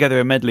had put together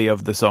a medley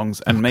of the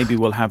songs, and maybe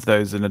we'll have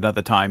those in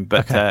another time.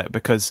 But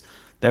because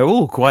they're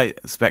all quite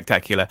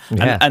spectacular,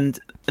 and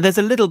there's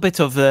a little bit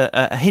of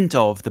a hint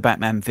of the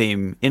Batman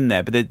theme in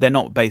there, but they're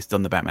not based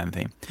on the Batman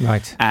theme.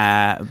 Right.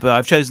 But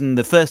I've chosen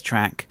the first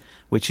track,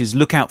 which is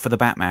 "Look Out for the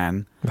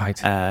Batman."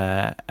 Right.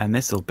 And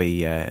this will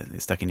be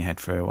stuck in your head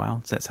for a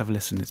while. So let's have a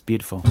listen. It's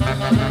beautiful.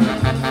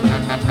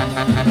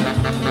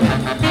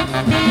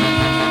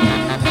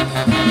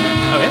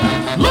 Oh,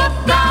 yeah.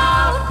 Look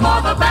out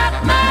for the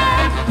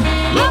Batman.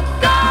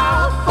 Look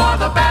out for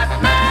the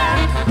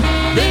Batman.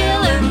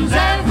 Villains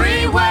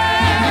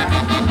everywhere.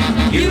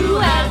 You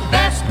had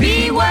best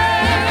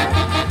beware.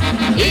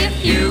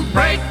 If you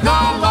break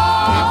the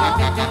law,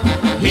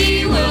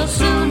 he will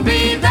soon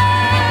be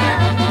there.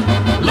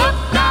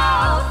 Look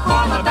out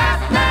for the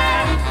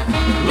Batman.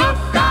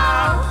 Look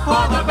out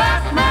for the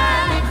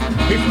Batman.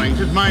 He flings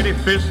his mighty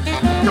fist,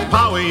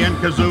 Kapowie and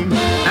Kazoom,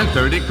 and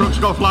 30 crooks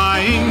go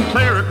flying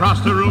clear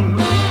across the room.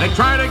 They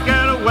try to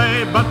get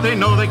away, but they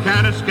know they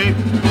can't escape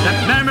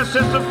that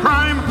nemesis of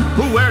crime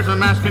who wears a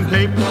mask and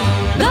cape.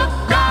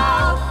 Look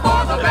out for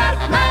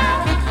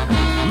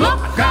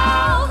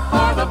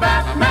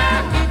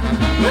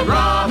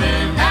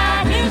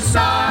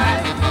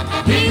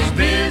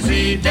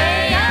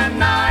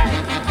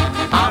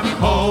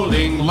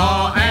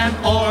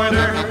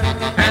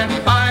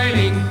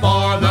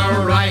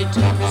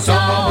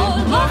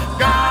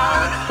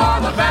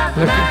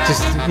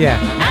Yeah.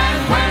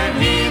 And when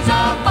he's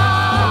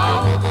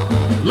about,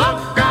 look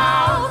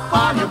out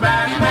for your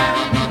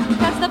Batman.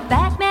 'Cause the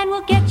Batman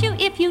will get you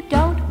if you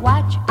don't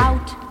watch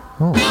out.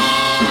 Oh.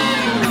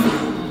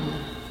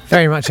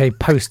 Very much a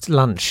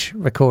post-lunch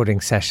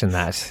recording session,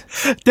 that.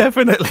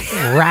 Definitely.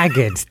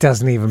 Ragged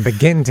doesn't even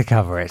begin to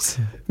cover it.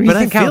 When you But I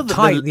think how feel that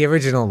tight the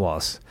original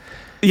was.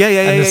 Yeah.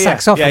 And the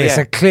saxophonists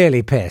yeah. are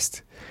clearly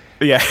pissed.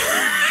 Yeah.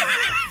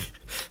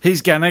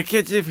 He's gonna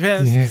get you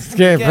pissed.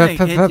 Yeah,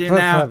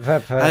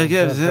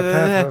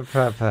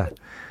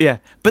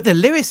 but the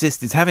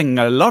lyricist is having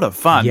a lot of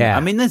fun. Yeah. I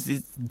mean, it's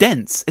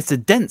dense. It's a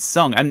dense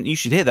song, and you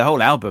should hear the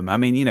whole album. I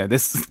mean,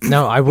 this.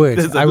 No, I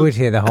would. I would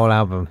hear the whole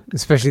album,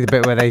 especially the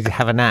bit where they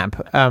have a nap.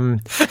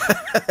 And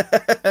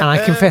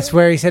I confess,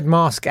 where he said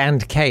mask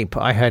and cape,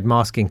 I heard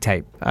masking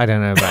tape. I don't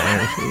know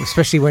about it,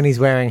 especially when he's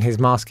wearing his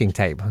masking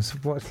tape.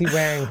 What's he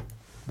wearing?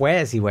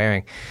 Where is he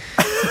wearing?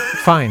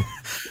 Fine.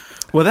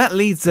 Well, that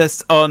leads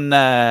us on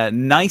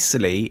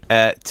nicely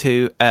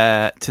to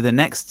the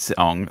next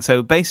song.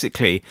 So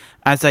basically,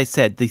 as I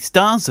said, the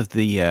stars of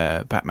the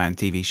Batman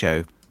TV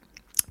show,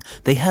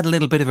 they had a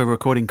little bit of a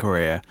recording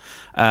career.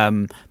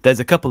 There's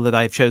a couple that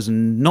I've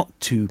chosen not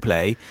to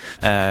play.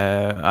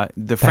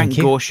 The Frank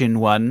Gorshin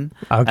one.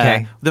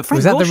 Okay. The Frank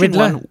Was that Gorshin the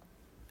Riddler? one.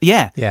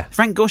 Yeah. Yeah.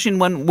 Frank Gorshin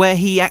one where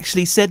he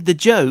actually said the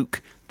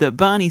joke that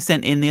Barney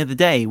sent in the other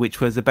day,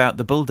 which was about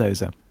the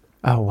bulldozer.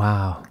 Oh,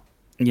 wow.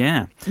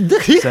 Yeah.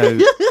 So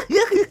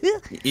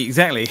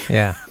exactly.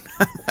 Yeah.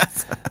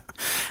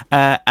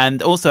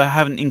 And also I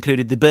haven't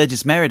included the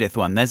Burgess Meredith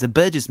one. There's a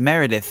Burgess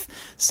Meredith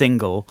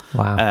single,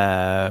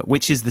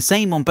 which is the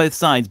same on both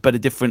sides, but a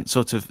different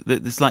sort of.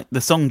 It's like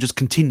the song just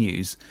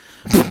continues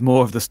with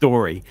more of the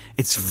story.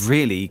 It's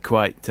really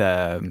quite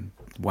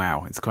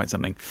wow. It's quite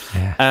something.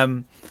 Yeah.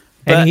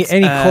 But,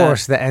 any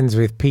chorus that ends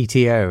with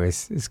PTO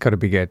is got to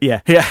be good. Yeah.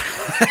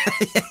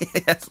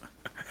 Yes.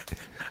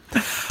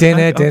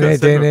 Dinner,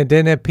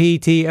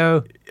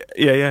 PTO.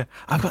 Yeah.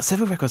 I've got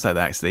several records like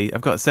that, actually.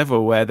 I've got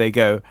several where they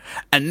go,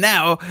 and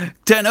now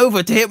turn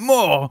over to hit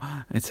more.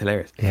 It's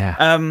hilarious.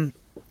 Yeah.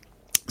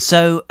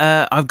 So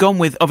I've gone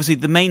with, obviously,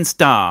 the main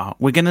star.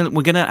 We're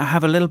gonna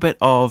have a little bit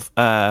of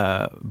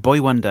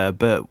Boy Wonder,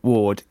 Burt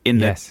Ward, in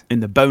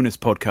the bonus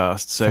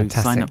podcast. So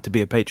Fantastic. sign up to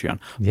be a Patreon.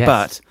 Yes.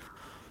 But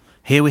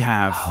here we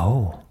have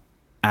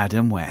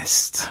Adam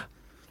West.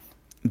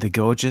 The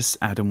gorgeous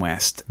Adam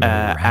West.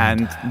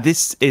 And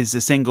this is a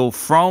single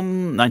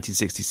from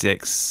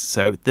 1966,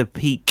 so the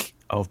peak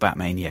of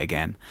Batman yet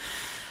again.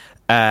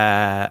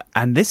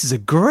 And this is a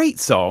great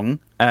song.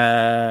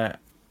 And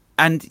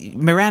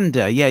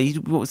Miranda,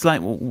 it's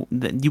like,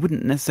 you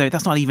wouldn't necessarily,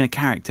 that's not even a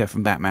character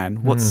from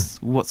Batman.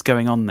 What's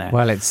going on there?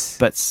 Well,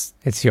 it's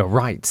your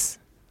rights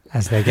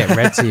as they get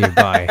read to you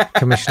by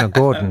Commissioner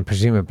Gordon,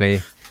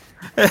 presumably.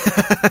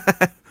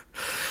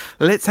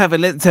 Let's have a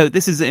look. So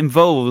this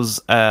involves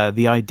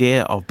the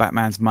idea of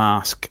Batman's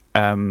mask,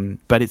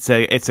 but it's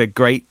a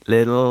great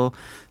little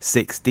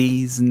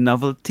 60s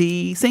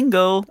novelty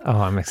single.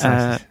 Oh, I'm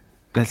excited.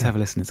 Let's have a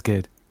listen. It's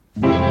good.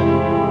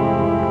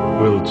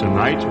 Will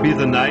tonight be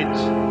the night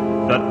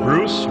that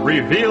Bruce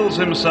reveals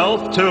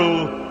himself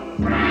to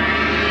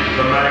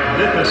the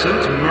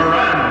magnificent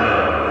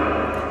Miranda?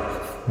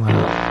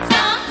 Wow.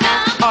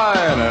 I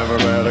never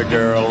met a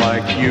girl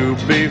like you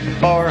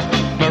before,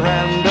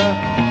 Miranda.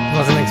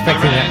 Wasn't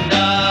expecting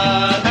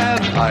that.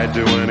 And I'd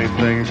do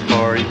anything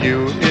for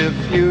you if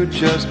you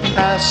just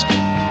ask.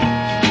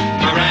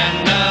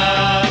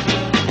 Miranda.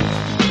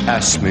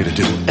 Ask me to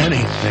do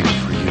anything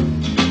for you,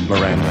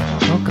 Miranda.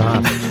 Oh,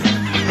 God.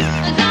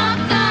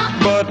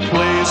 But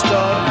please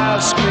don't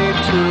ask me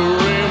to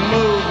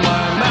remove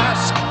my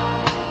mask.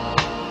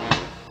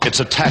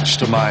 It's attached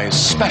to my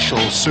special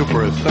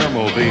Super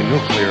Thermal V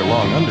nuclear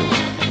long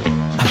underwear.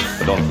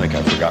 But don't think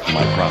I've forgotten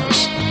my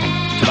promise.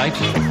 Tonight,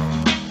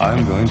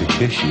 I'm going to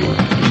kiss you.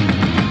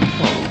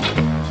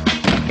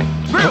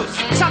 Bruce,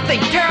 something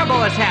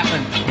terrible has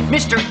happened.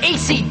 Mr.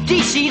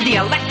 AC/DC, the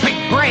electric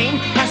brain,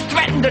 has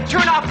threatened to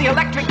turn off the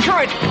electric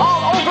current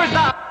all over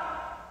the...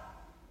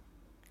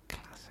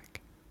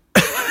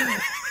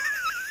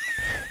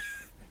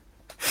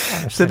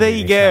 So there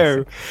you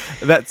go.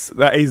 That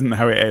isn't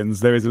how it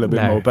ends. There is a little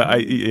bit more, but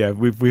we you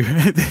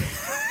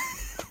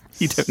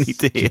don't need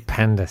to hear.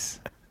 Pandas.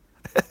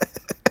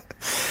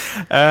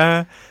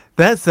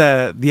 That's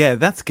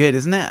good,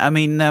 isn't it? I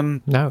mean,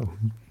 no,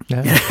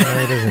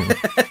 it isn't.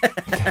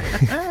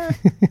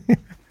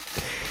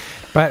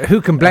 But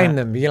who can blame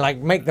them? You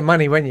make the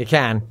money when you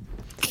can.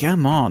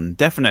 Come on,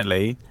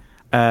 definitely.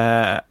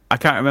 I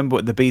can't remember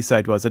what the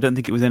B-side was. I don't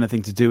think it was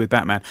anything to do with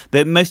Batman.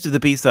 Most of the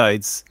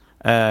B-sides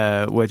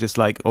were just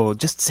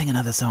just sing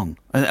another song,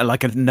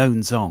 like a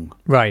known song.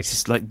 Right.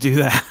 Just do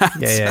that.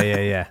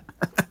 Yeah.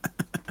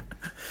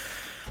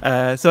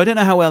 So I don't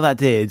know how well that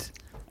did.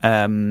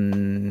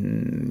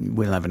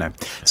 We'll never know.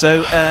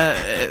 So,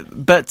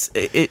 but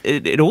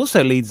it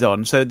also leads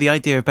on. So the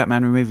idea of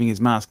Batman removing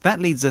his mask, that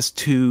leads us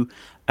to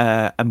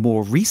a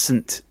more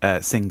recent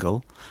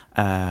single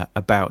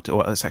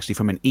it's actually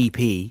from an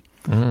EP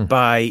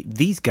by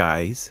these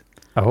guys.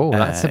 Oh,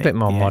 that's a bit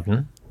more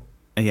modern.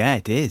 Yeah,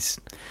 it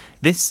is.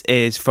 This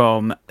is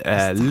from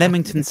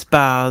Leamington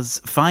Spa's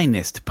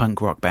finest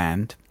punk rock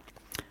band.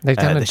 They've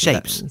done The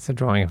Shapes. It's a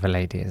drawing of a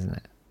lady, isn't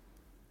it?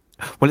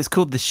 Well, it's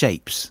called The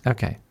Shapes.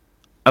 Okay.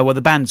 Oh, well,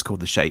 the band's called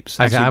The Shapes.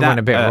 I Actually, went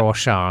a bit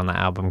Rorschach on that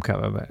album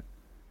cover, but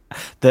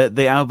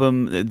the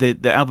album,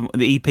 the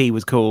EP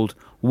was called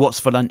 "What's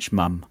for Lunch,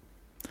 Mum."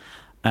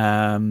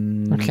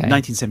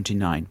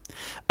 1979.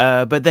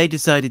 But they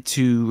decided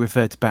to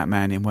refer to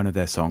Batman in one of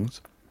their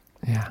songs.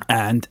 Yeah.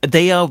 And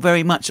they are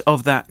very much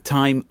of that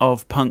time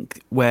of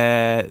punk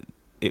where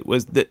it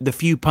was the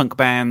few punk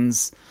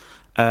bands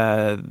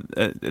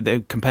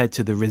compared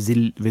to the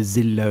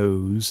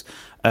Rezillos.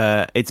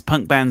 It's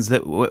punk bands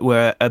that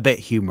were a bit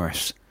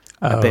humorous,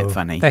 a bit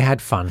funny. They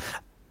had fun.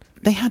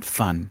 They had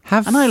fun.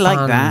 And I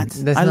like that.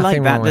 There's I like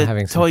nothing that. wrong with The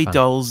having some toy fun.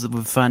 dolls that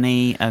were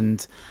funny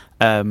and,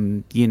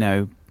 2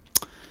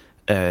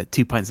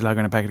 pints of lager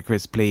and a packet of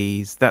crisps,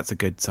 please. That's a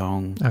good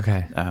song.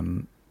 Okay.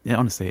 Yeah,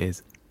 honestly, it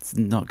is. It's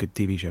not a good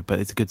TV show, but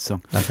it's a good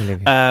song. I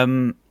believe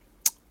you.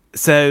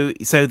 So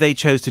they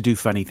chose to do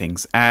funny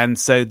things, and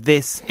so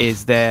this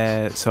is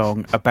their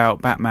song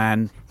about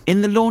Batman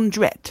in the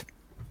laundrette.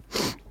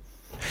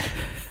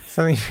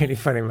 Something really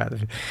funny about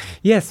this.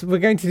 Yes, we're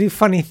going to do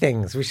funny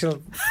things. We shall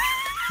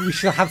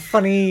have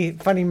funny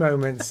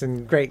moments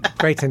and great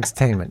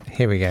entertainment.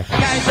 Here we go.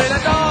 Came through the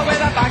door with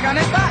a bag on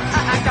his back.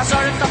 I saw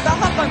him stop the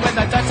hopping with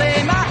a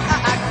dirty mat.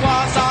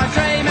 Was I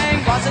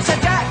dreaming? Was it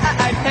a jet?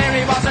 Here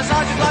he was, a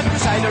sergeant like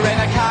crusader in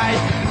a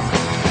cape.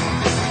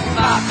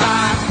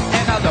 Batman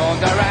in a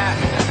laundrette.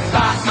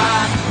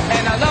 Batman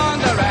in a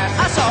laundrette.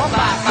 I saw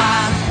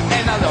Batman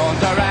in a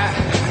laundrette.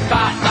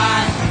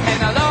 Batman in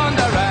a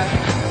laundrette.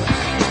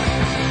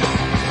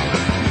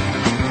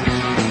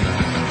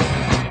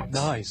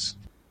 Nice.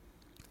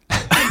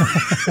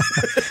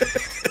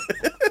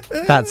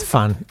 That's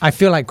fun. I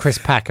feel like Chris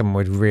Packham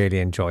would really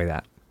enjoy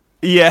that.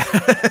 Yeah.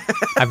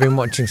 I've been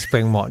watching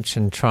Spring Watch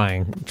and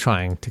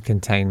trying to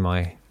contain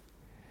my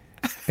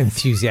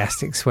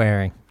enthusiastic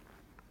swearing.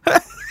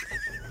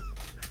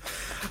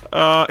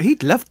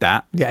 He'd love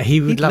that. Yeah,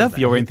 he'd love that.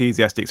 your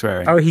enthusiastic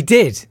swearing. Oh, he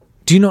did.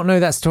 Do you not know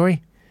that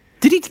story?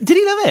 Did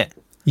he love it?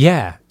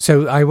 Yeah.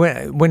 So I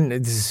went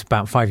this is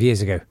about 5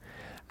 years ago.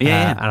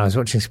 Yeah. And I was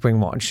watching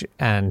Spring Watch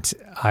and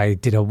I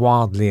did a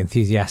wildly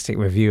enthusiastic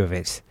review of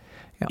it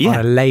on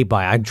a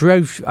lay-by. I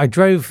drove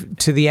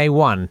to the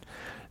A1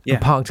 and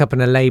parked up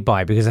in a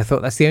lay-by because I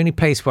thought that's the only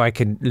place where I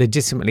could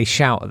legitimately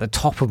shout at the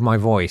top of my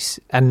voice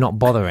and not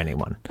bother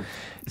anyone.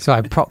 So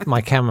I propped my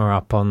camera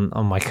up on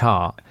my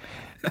car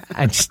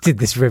and just did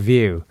this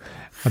review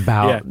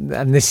about,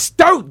 and this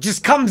stoat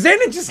just comes in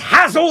and just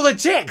has all the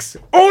chicks,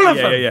 all of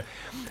them. Yeah.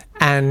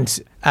 And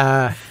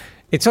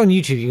it's on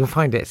YouTube. You can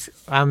find it.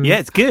 Yeah,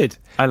 it's good.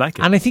 I like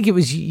it. And I think it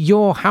was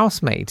your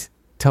housemate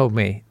told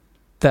me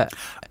that.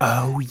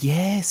 Oh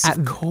yes,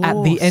 of course.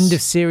 At the end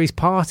of series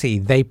party,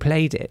 they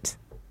played it.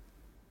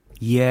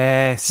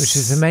 Yes, which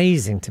is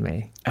amazing to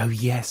me. Oh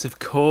yes, of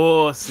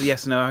course.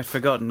 Yes, no, I'd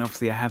forgotten.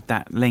 Obviously, I have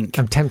that link.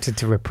 I'm tempted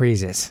to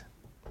reprise it.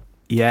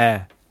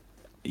 Yeah,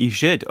 you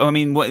should. I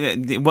mean,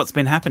 what's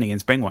been happening in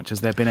Spring Watch?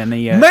 Has there been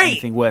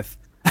anything worth?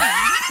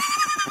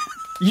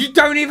 You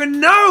don't even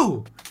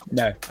know.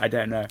 No, I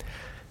don't know.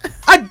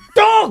 A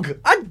dog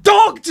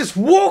just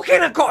walking.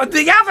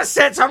 The other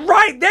sets are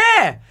right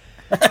there.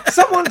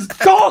 Someone's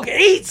dog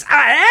eats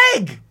an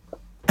egg.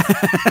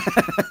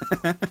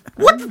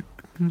 What?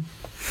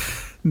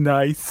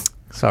 Nice.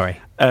 Sorry.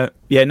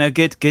 Yeah, no,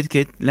 good.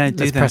 No,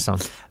 Let's press on.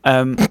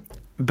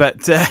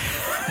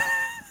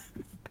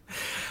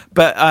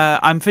 But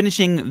I'm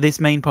finishing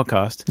this main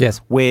podcast.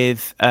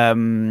 With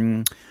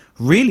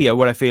really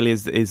what I feel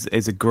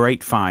is a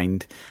great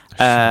find.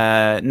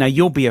 Now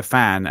you'll be a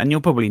fan, and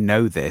you'll probably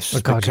know this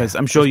because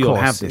I'm sure you'll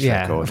have this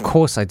record. Of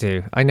course I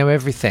do. I know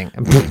everything.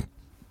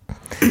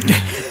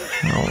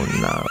 Oh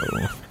no!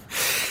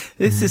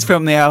 This is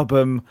from the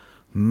album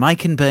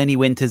Mike and Bernie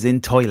Winters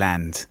in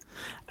Toyland,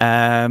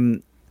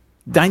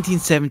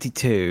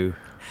 1972.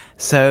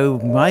 So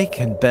Mike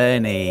and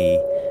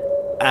Bernie.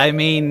 I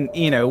mean,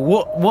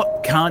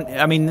 what can't...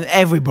 I mean,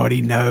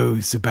 everybody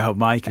knows about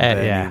Mike and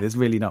Bernie. Yeah. There's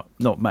really not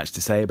much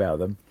to say about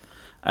them.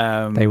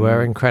 They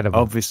were incredible.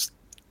 Obviously,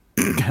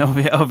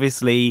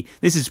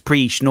 this is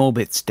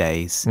pre-Schnorbitz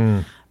days.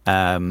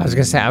 I was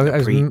going to say,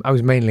 I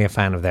was mainly a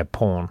fan of their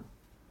porn.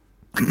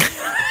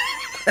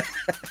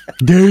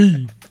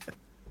 Gay.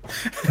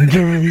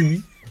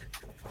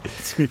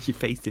 That's what you're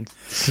facing.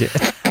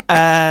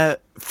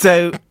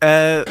 So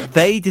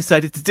they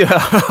decided to do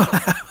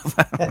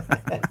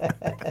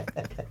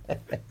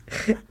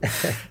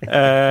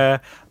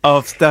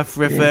of stuff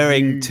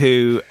referring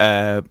to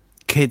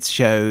kids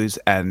shows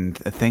and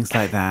things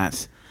like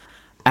that,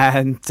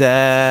 and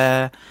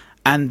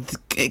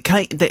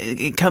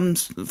it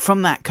comes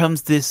from that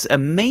comes this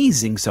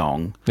amazing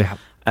song.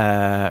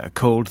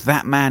 Called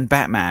That Man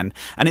Batman,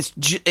 and it's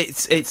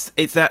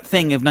that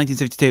thing of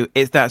 1972.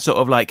 It's that sort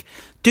of like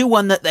do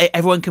one that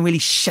everyone can really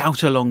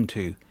shout along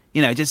to.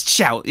 Just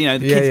shout. The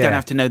kids don't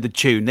have to know the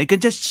tune; they can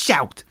just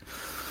shout.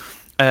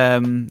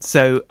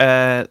 So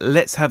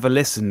let's have a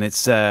listen.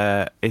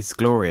 It's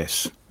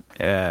glorious.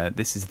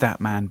 This is That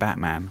Man,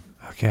 Batman.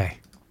 Okay.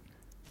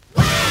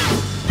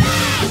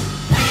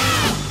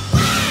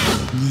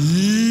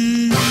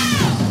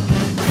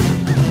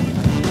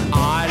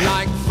 I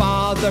like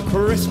Father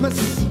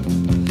Christmas,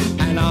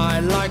 and I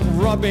like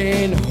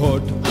Robin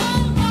Hood.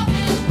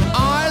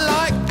 I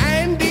like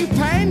Andy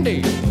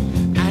Pandy,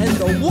 and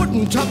the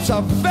wooden tops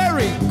are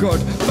very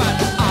good.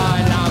 But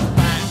I love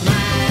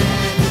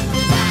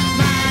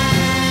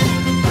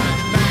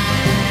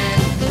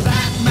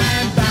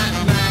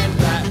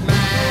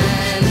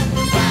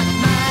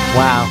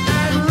Wow.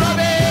 and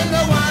Robin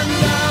the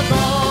Wonder Boy.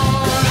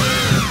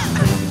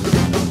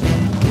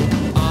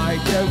 I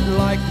don't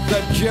like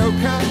the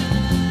Joker,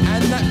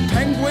 and that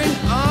penguin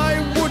I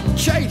would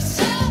chase.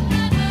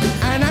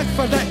 And as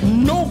for that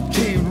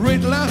naughty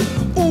Riddler,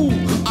 ooh,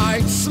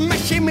 I'd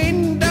smash him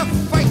in the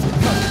face.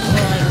 'Cause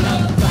I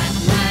love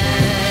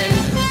Batman,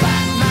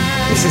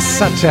 Batman. This is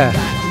such a...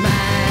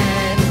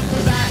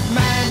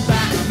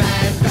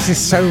 This is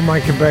so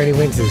Mike and Bernie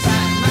Winters.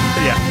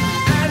 Yeah.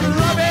 And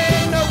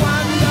Robin the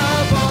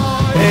Wonder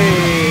Boy.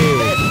 Hey.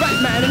 There's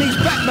Batman and his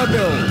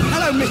Batmobile.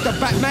 Hello, Mr.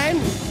 Batman.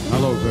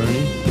 Hello,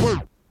 Bernie.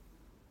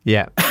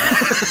 Yeah.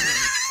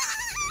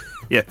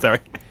 Yeah, sorry.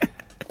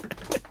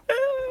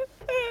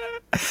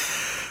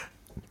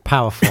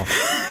 Powerful.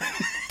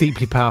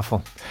 Deeply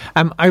powerful.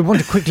 I want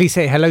to quickly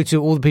say hello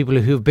to all the people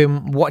who've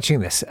been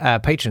watching this,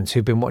 patrons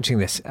who've been watching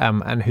this,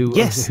 and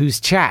whose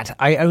chat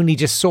I only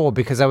just saw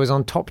because I was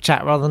on top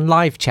chat rather than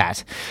live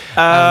chat.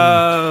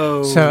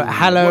 So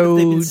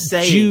hello,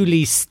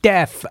 Julie,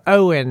 Steph,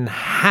 Owen,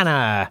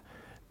 Hannah,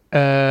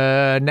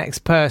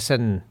 next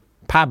person.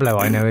 Pablo,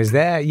 I know, is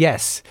there.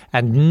 Yes.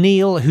 And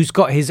Neil, who's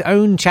got his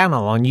own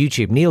channel on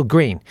YouTube, Neil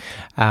Green.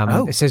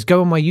 It says,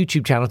 go on my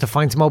YouTube channel to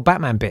find some old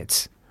Batman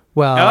bits.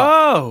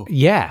 Well,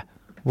 yeah,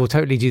 we'll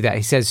totally do that.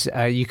 He says,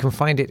 you can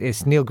find it.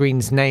 It's Neil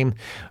Green's name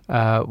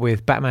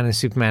with Batman and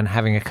Superman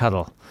having a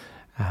cuddle.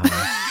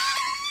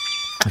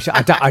 Which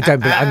I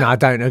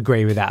don't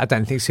agree with that. I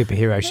don't think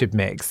superheroes should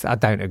mix. I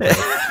don't agree.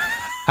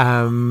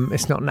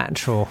 It's not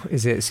natural,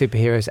 is it,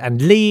 superheroes?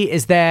 And Lee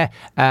is there.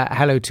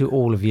 Hello to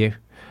all of you.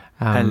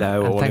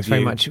 Hello, and all thanks of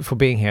very you. much for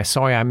being here.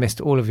 Sorry I missed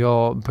all of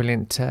your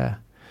brilliant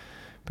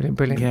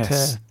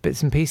Yes.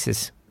 bits and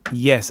pieces.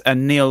 Yes,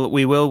 and Neil,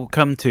 we will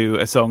come to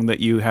a song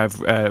that you have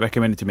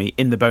recommended to me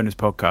in the bonus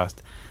podcast.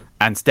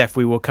 And Steph,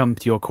 we will come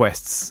to your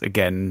quests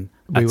again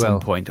at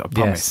some point, I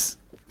promise.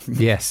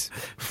 Yes,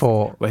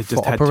 for We've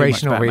just had too much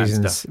operational Batman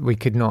reasons, stuff. we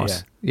could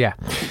not. Yeah.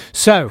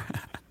 So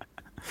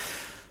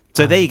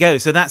there you go.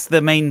 So that's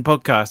the main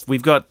podcast.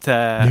 We've got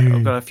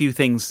a few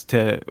things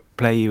to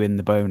play you in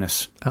the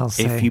bonus. I'll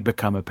say. If you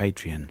become a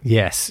Patreon.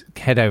 Yes,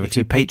 head over if to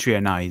you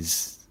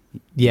Patreonize.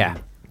 Yeah,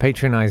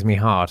 patronize me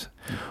hard.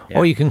 Yeah.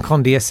 Or you can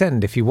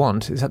condescend if you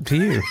want. It's up to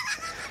you.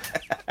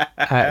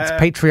 It's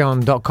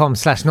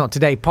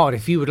patreon.com/nottodaypod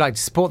if you would like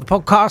to support the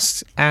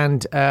podcast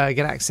and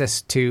get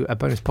access to a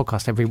bonus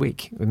podcast every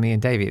week with me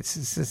and Davey.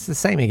 It's the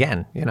same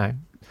again, you know.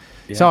 Yeah.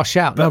 It's our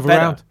shout. But Another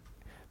round.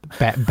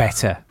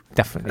 Better.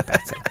 Definitely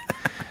better.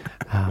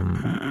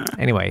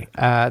 Anyway,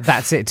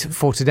 that's it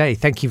for today.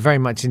 Thank you very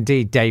much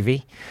indeed,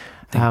 Davey.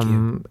 Thank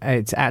you.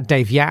 It's at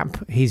Dave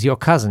Yap. He's your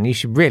cousin. You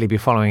should really be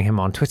following him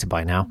on Twitter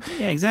by now.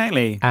 Yeah,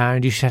 exactly.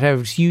 And you should head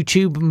over to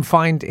YouTube and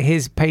find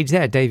his page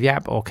there, Dave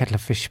Yap or Kettle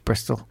of Fish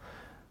Bristol.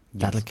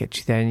 Yes. That'll get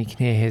you there, and you can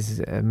hear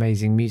his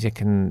amazing music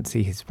and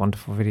see his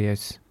wonderful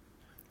videos.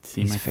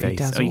 See my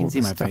face. Oh, you can see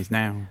my face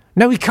now.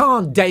 No, we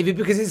can't, David,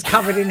 because it's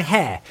covered in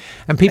hair.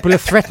 And people are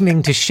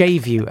threatening to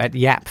shave you at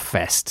Yap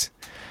Fest.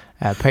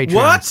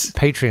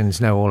 Patreons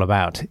know all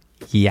about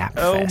Yap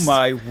Fest. Oh,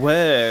 my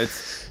word.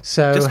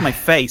 So, just my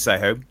face, I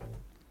hope.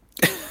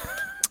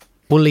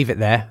 We'll leave it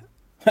there.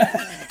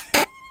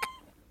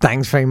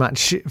 Thanks very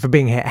much for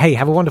being here. Hey,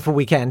 have a wonderful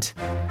weekend.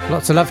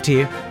 Lots of love to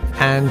you.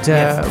 And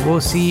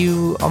we'll see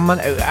you on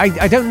Monday.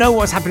 I don't know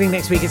what's happening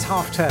next week. It's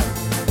half term.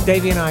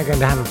 Davey and I are going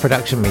to have a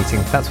production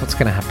meeting. That's what's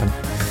going to happen.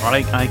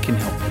 I can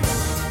help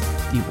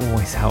you. You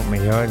always help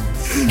me. You're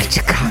such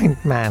a kind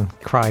man.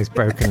 Cries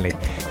brokenly.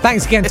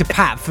 Thanks again to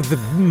Pat for the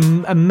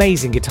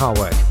amazing guitar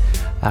work.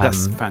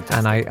 That's fantastic.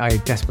 And I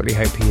desperately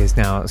hope he is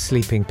now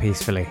sleeping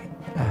peacefully,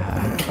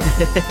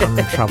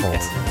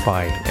 untroubled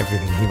by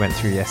everything he went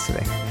through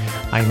yesterday.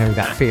 I know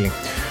that feeling.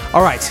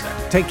 All right.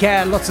 Take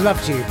care. Lots of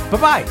love to you.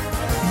 Bye-bye.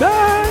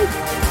 Bye.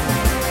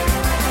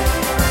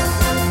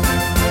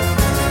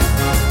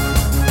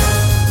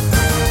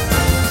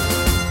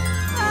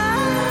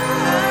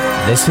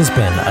 This has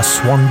been a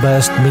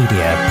Swanburst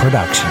Media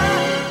production.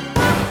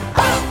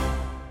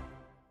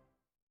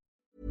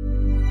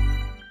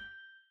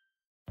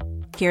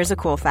 Here's a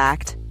cool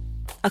fact.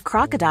 A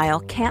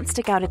crocodile can't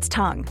stick out its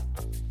tongue.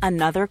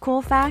 Another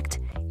cool fact,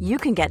 you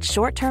can get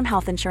short-term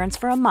health insurance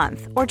for a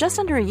month or just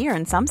under a year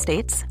in some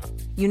states.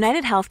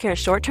 United Healthcare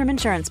short-term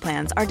insurance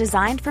plans are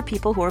designed for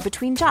people who are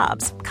between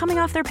jobs, coming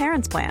off their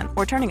parents' plan,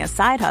 or turning a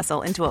side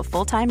hustle into a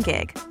full-time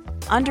gig.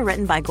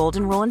 Underwritten by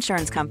Golden Rule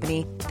Insurance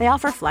Company, they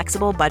offer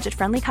flexible,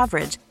 budget-friendly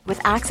coverage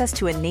with access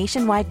to a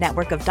nationwide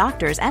network of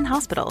doctors and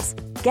hospitals.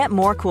 Get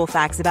more cool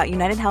facts about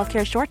United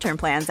Healthcare short-term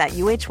plans at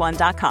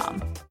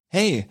uh1.com.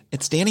 Hey,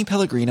 it's Danny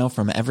Pellegrino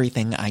from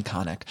Everything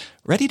Iconic.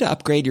 Ready to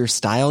upgrade your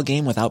style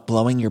game without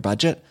blowing your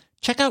budget?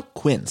 Check out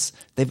Quince.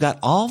 They've got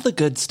all the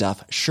good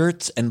stuff,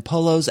 shirts and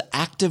polos,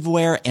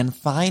 activewear, and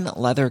fine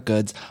leather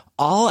goods,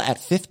 all at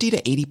 50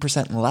 to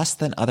 80% less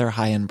than other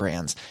high-end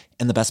brands.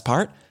 And the best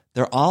part?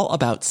 They're all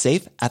about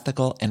safe,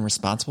 ethical, and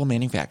responsible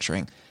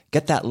manufacturing.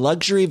 Get that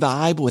luxury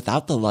vibe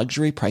without the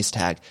luxury price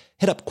tag.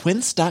 Hit up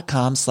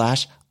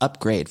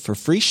quince.com/upgrade for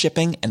free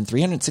shipping and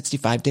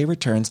 365-day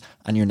returns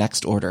on your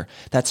next order.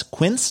 That's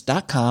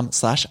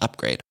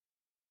quince.com/upgrade.